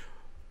Sweeney,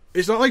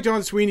 it's not like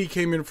Don Sweeney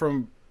came in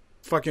from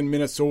fucking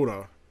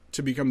Minnesota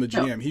to become the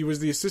GM. No. He was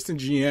the assistant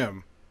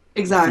GM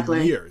exactly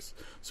for years.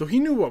 So he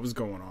knew what was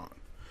going on.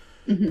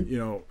 Mm-hmm. You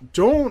know,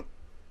 don't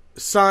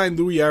sign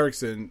Louis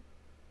Eriksson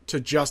to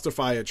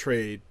justify a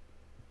trade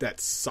that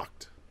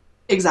sucked.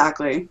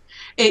 Exactly.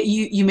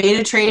 You made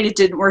a trade. It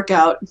didn't work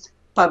out.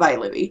 Bye-bye,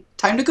 Louis.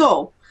 Time to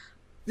go.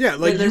 Yeah,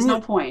 like there's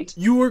no point.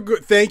 You were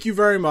good. Thank you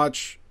very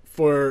much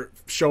for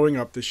showing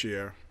up this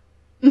year.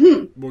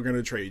 Mm-hmm. We're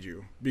gonna trade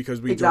you because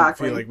we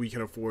Exactly. don't feel like we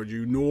can afford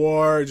you,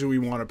 nor do we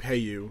want to pay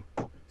you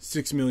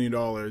 $6 million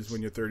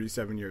when you're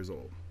 37 years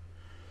old.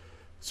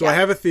 So I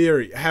have a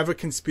theory. I have a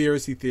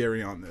conspiracy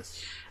theory on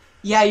this.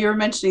 Yeah, you were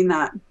mentioning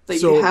that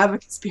So, you have a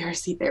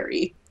conspiracy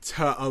theory.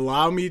 To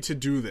allow me to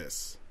do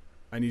this,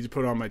 I need to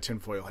put on my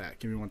tinfoil hat.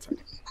 Give me 1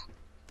 second.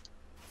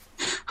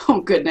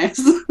 Oh, goodness.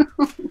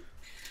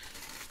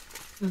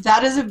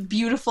 That is a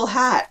beautiful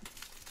hat.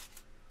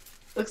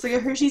 Looks like a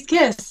Hershey's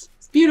Kiss.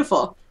 It's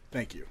beautiful.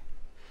 Thank you.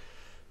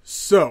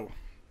 So,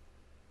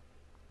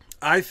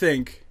 I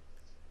think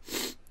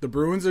the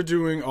Bruins are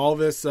doing all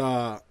this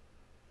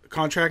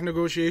contract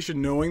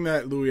negotiation knowing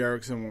that Louis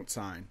Eriksson won't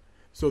sign.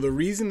 So the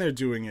reason they're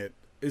doing it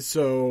is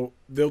so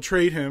they'll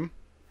trade him.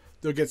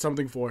 They'll get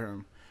something for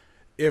him.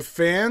 If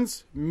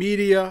fans,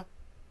 media,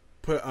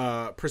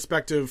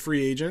 prospective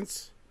free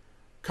agents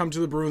come to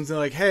the Bruins and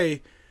they're like,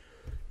 hey,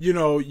 you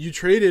know, you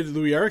traded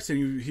Louis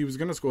Eriksson. He was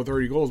going to score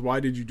 30 goals.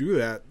 Why did you do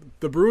that?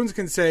 The Bruins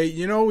can say,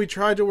 you know, we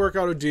tried to work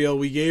out a deal.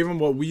 We gave him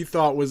what we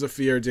thought was a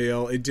fair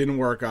deal. It didn't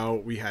work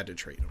out. We had to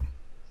trade him.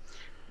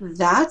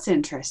 That's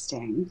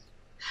interesting.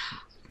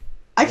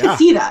 I could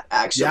see that,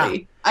 actually.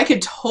 Yeah. I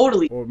could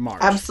totally. Or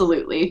March.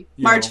 Absolutely.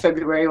 March,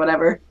 February,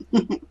 whatever.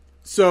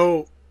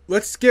 So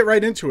let's get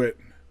right into it.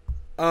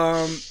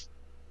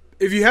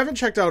 If you haven't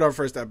checked out our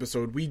first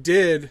episode, we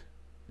did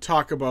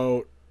talk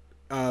about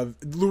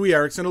Louis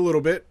Eriksson a little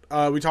bit.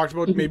 We talked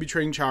about maybe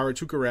trading Chara,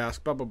 Tuukka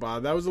Rask, blah, blah, blah.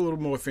 That was a little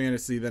more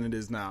fantasy than it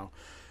is now.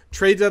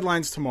 Trade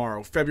deadline's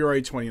tomorrow,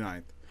 February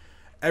 29th.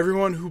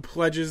 Everyone who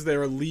pledges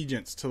their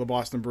allegiance to the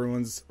Boston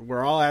Bruins,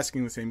 we're all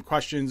asking the same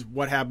questions.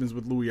 What happens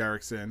with Louis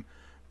Eriksson?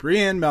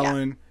 Breanne,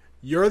 Mellen,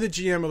 you're the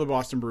GM of the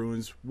Boston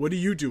Bruins. What do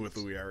you do with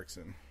Louis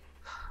Eriksson?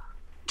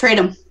 Trade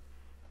him.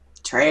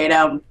 Trade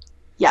him.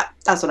 Yeah,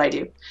 that's what I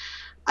do.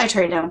 I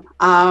trade him.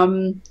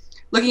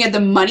 Looking at the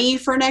money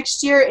for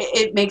next year,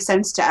 it makes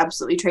sense to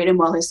absolutely trade him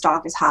while his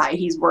stock is high.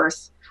 He's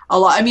worth a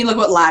lot. I mean, look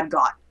what Ladd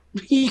got.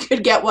 He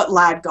could get what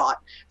Ladd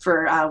got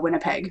for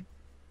Winnipeg.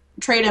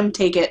 Trade him,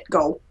 take it,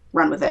 go,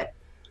 run with it.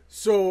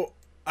 So,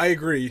 I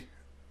agree.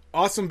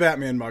 Awesome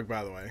Batman mug,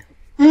 by the way.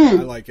 I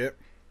like it.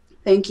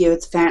 Thank you.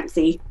 It's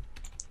fancy.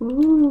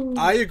 Ooh.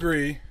 I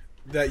agree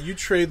that you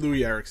trade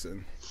Louis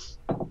Eriksson,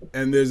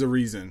 and there's a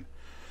reason.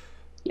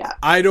 Yeah.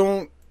 I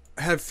don't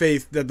have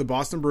faith that the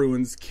Boston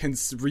Bruins can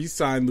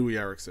re-sign Louis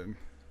Eriksson.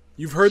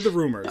 You've heard the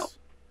rumors.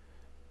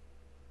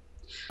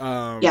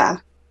 No. Yeah.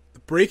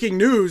 Breaking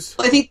news.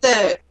 I think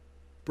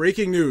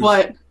Breaking news.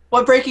 What?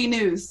 What breaking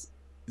news?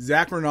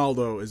 Zach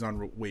Ronaldo is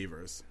on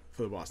waivers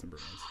for the Boston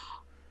Bruins.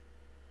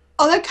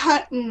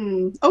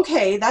 Oh,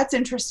 okay, that's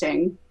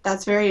interesting.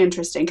 That's very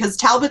interesting because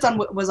Talbot's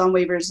was on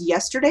waivers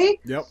yesterday.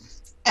 Yep.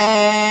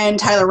 And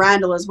Tyler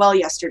Randall as well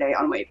yesterday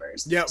on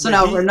waivers. Yep. So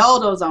now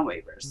Ronaldo's on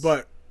waivers.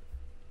 But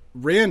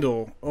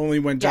Randall only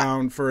went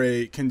down for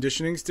a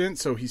conditioning stint,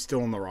 so he's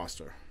still on the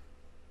roster.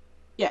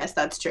 Yes,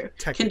 that's true.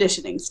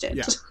 Conditioning stint.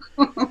 Yeah.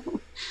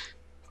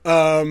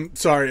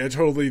 Sorry, I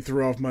totally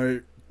threw off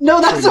my.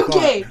 No, that's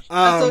okay.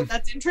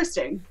 That's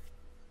interesting.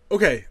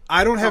 Okay,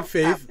 I don't have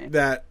faith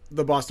that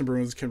the Boston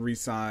Bruins can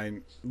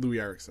re-sign Louis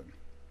Eriksson.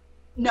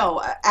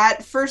 No,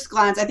 at first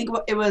glance, I think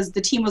it was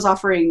the team was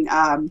offering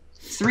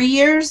 3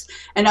 years,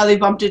 and now they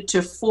bumped it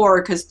to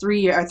 4 because a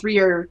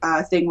 3-year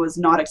thing was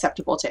not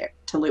acceptable to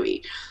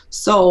Louis.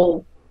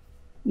 So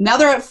now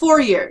they're at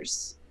 4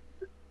 years.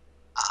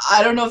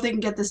 I don't know if they can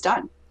get this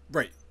done.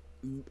 Right,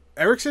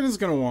 Eriksson is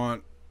going to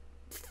want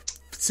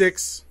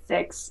 6,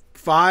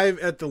 5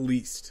 at the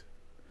least.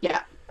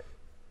 Yeah,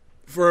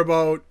 for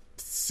about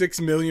 $6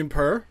 million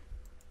per.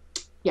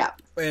 Yeah.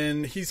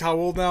 And he's how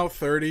old now?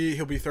 30.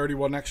 He'll be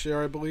 31 next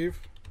year, I believe.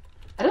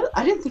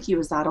 I didn't think he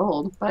was that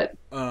old, but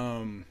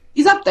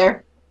he's up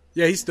there.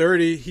 Yeah, he's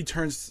 30.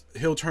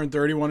 He'll turn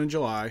 31 in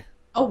July.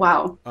 Oh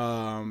wow.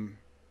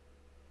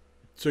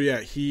 So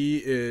yeah,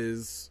 he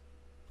is.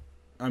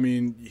 I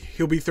mean,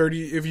 he'll be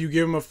 30 if you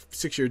give him a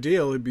 6-year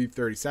deal. It'd be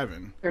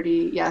 37.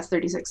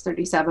 36,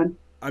 37.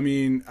 I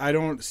mean, I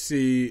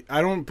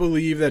don't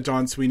believe that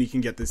Don Sweeney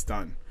can get this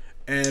done.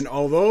 And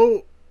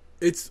although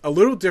it's a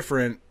little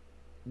different,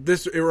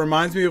 it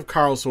reminds me of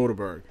Carl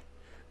Soderberg.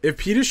 If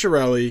Peter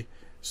Chiarelli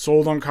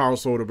sold on Carl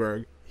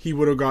Soderberg, he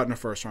would have gotten a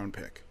first-round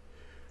pick.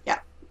 Yeah.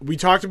 We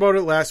talked about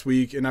it last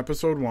week in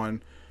episode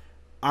 1.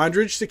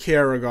 Andrej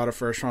Sekera got a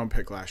first-round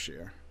pick last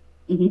year.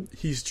 Mm-hmm.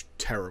 He's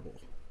terrible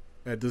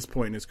at this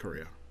point in his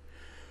career.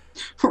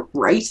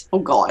 Right? Oh,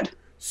 God.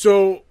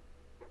 So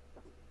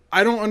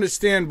I don't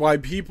understand why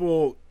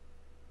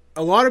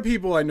a lot of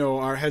people I know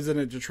are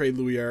hesitant to trade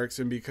Louis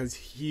Eriksson because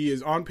he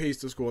is on pace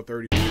to score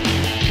 30.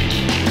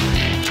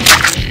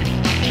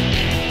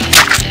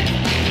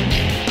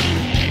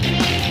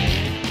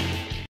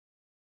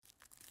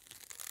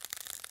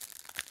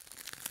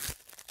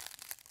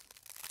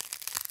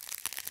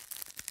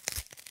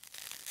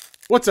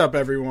 What's up,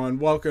 everyone?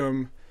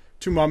 Welcome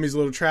to Mommy's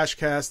Little Trash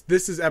Cast.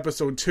 This is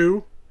episode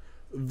 2,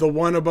 the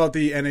one about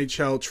the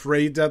NHL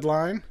Trade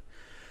Deadline.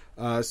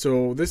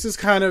 So this is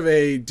kind of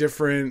a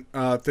different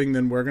thing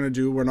than we're going to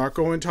do. We're not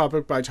going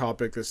topic by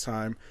topic this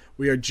time.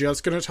 We are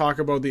just going to talk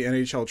about the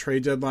NHL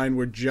trade deadline.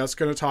 We're just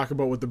going to talk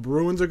about what the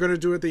Bruins are going to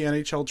do at the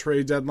NHL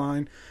trade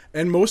deadline.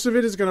 And most of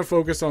it is going to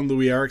focus on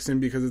Louis Eriksson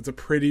because it's a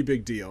pretty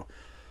big deal.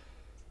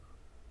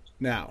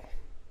 Now,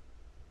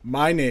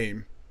 my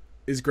name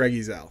is Greg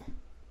Ezell.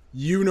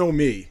 You know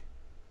me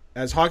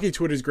as Hockey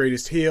Twitter's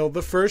greatest heel,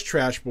 the first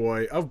trash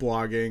boy of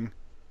blogging,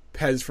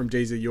 Pez from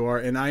Days of Yore,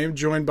 and I am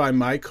joined by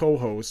my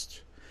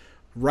co-host,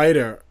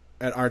 writer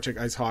at Arctic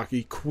Ice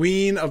Hockey,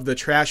 queen of the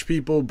trash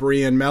people,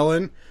 Breanne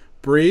Mellen.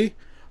 Bree,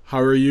 how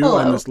are you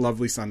on this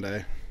lovely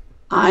Sunday?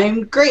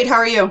 I'm great. How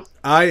are you?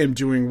 I am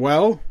doing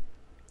well.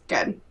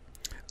 Good.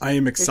 I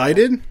am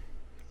excited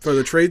for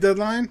the trade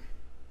deadline.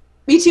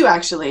 Me too,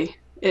 actually.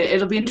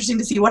 It'll be interesting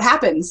to see what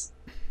happens.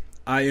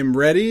 I am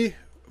ready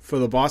for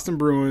the Boston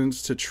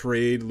Bruins to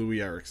trade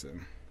Louis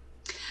Eriksson.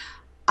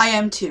 I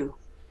am too.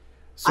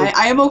 So,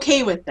 I am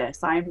okay with this.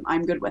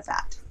 I'm good with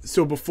that.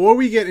 So before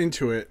we get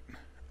into it,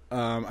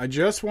 I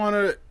just want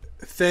to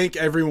thank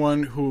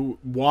everyone who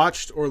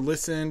watched or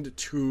listened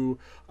to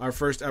our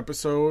first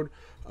episode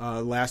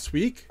last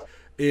week.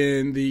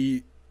 In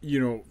the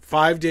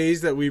 5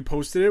 days that we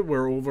posted it,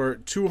 we're over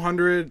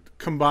 200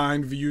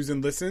 combined views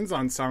and listens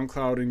on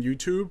SoundCloud and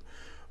YouTube.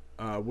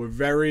 We're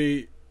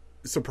very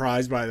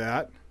surprised by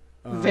that.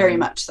 Very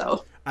much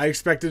so. I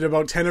expected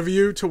about 10 of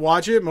you to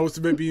watch it, most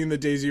of it being the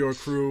Days of Yore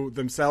crew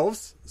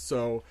themselves.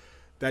 So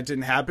that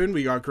didn't happen.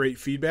 We got great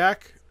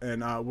feedback,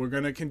 and we're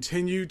going to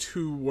continue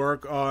to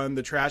work on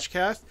the trash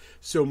cast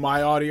so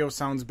my audio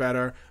sounds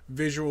better,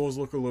 visuals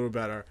look a little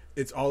better.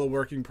 It's all a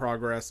work in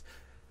progress.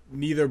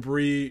 Neither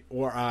Bree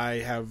or I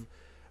have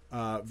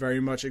very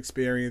much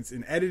experience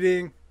in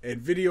editing and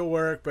video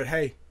work, but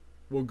hey,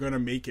 we're going to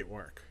make it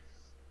work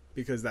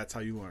because that's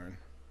how you learn.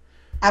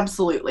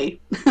 Absolutely.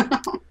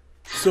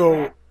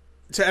 So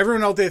to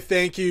everyone out there,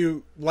 thank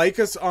you. Like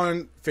us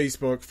on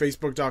Facebook,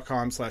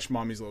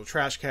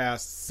 facebook.com/mommyslittle-trashcast.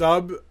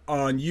 Sub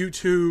on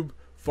YouTube.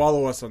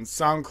 Follow us on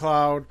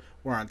SoundCloud.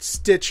 We're on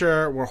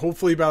Stitcher. We're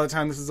hopefully, by the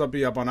time this is up,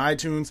 be up on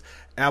iTunes.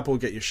 Apple,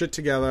 get your shit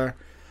together.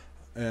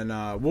 And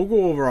we'll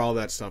go over all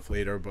that stuff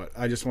later. But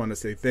I just want to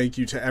say thank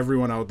you to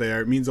everyone out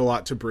there. It means a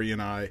lot to Bree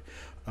and I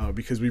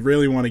because we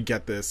really want to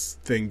get this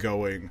thing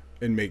going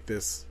and make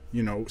this,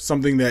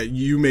 something that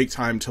you make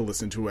time to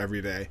listen to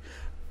every day.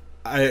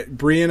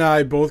 Bree and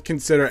I both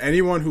consider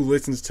anyone who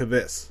listens to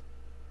this,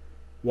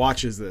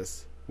 watches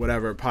this,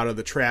 whatever, part of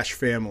the trash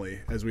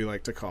family, as we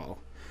like to call.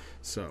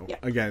 So,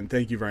 Again,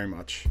 thank you very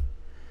much.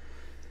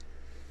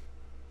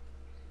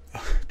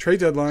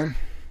 Trade deadline.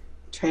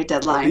 Trade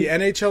deadline. The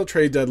NHL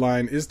trade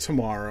deadline is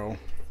tomorrow.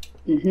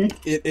 Mm-hmm.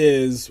 It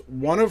is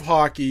one of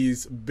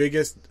hockey's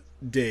biggest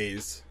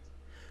days.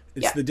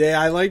 It's the day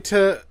I like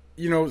to,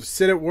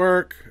 sit at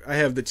work. I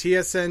have the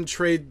TSN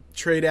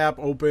trade app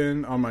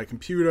open on my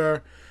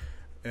computer.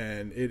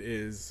 And it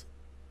is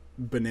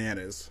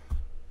bananas.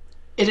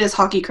 It is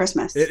Hockey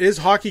Christmas. It is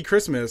Hockey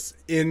Christmas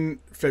in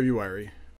February.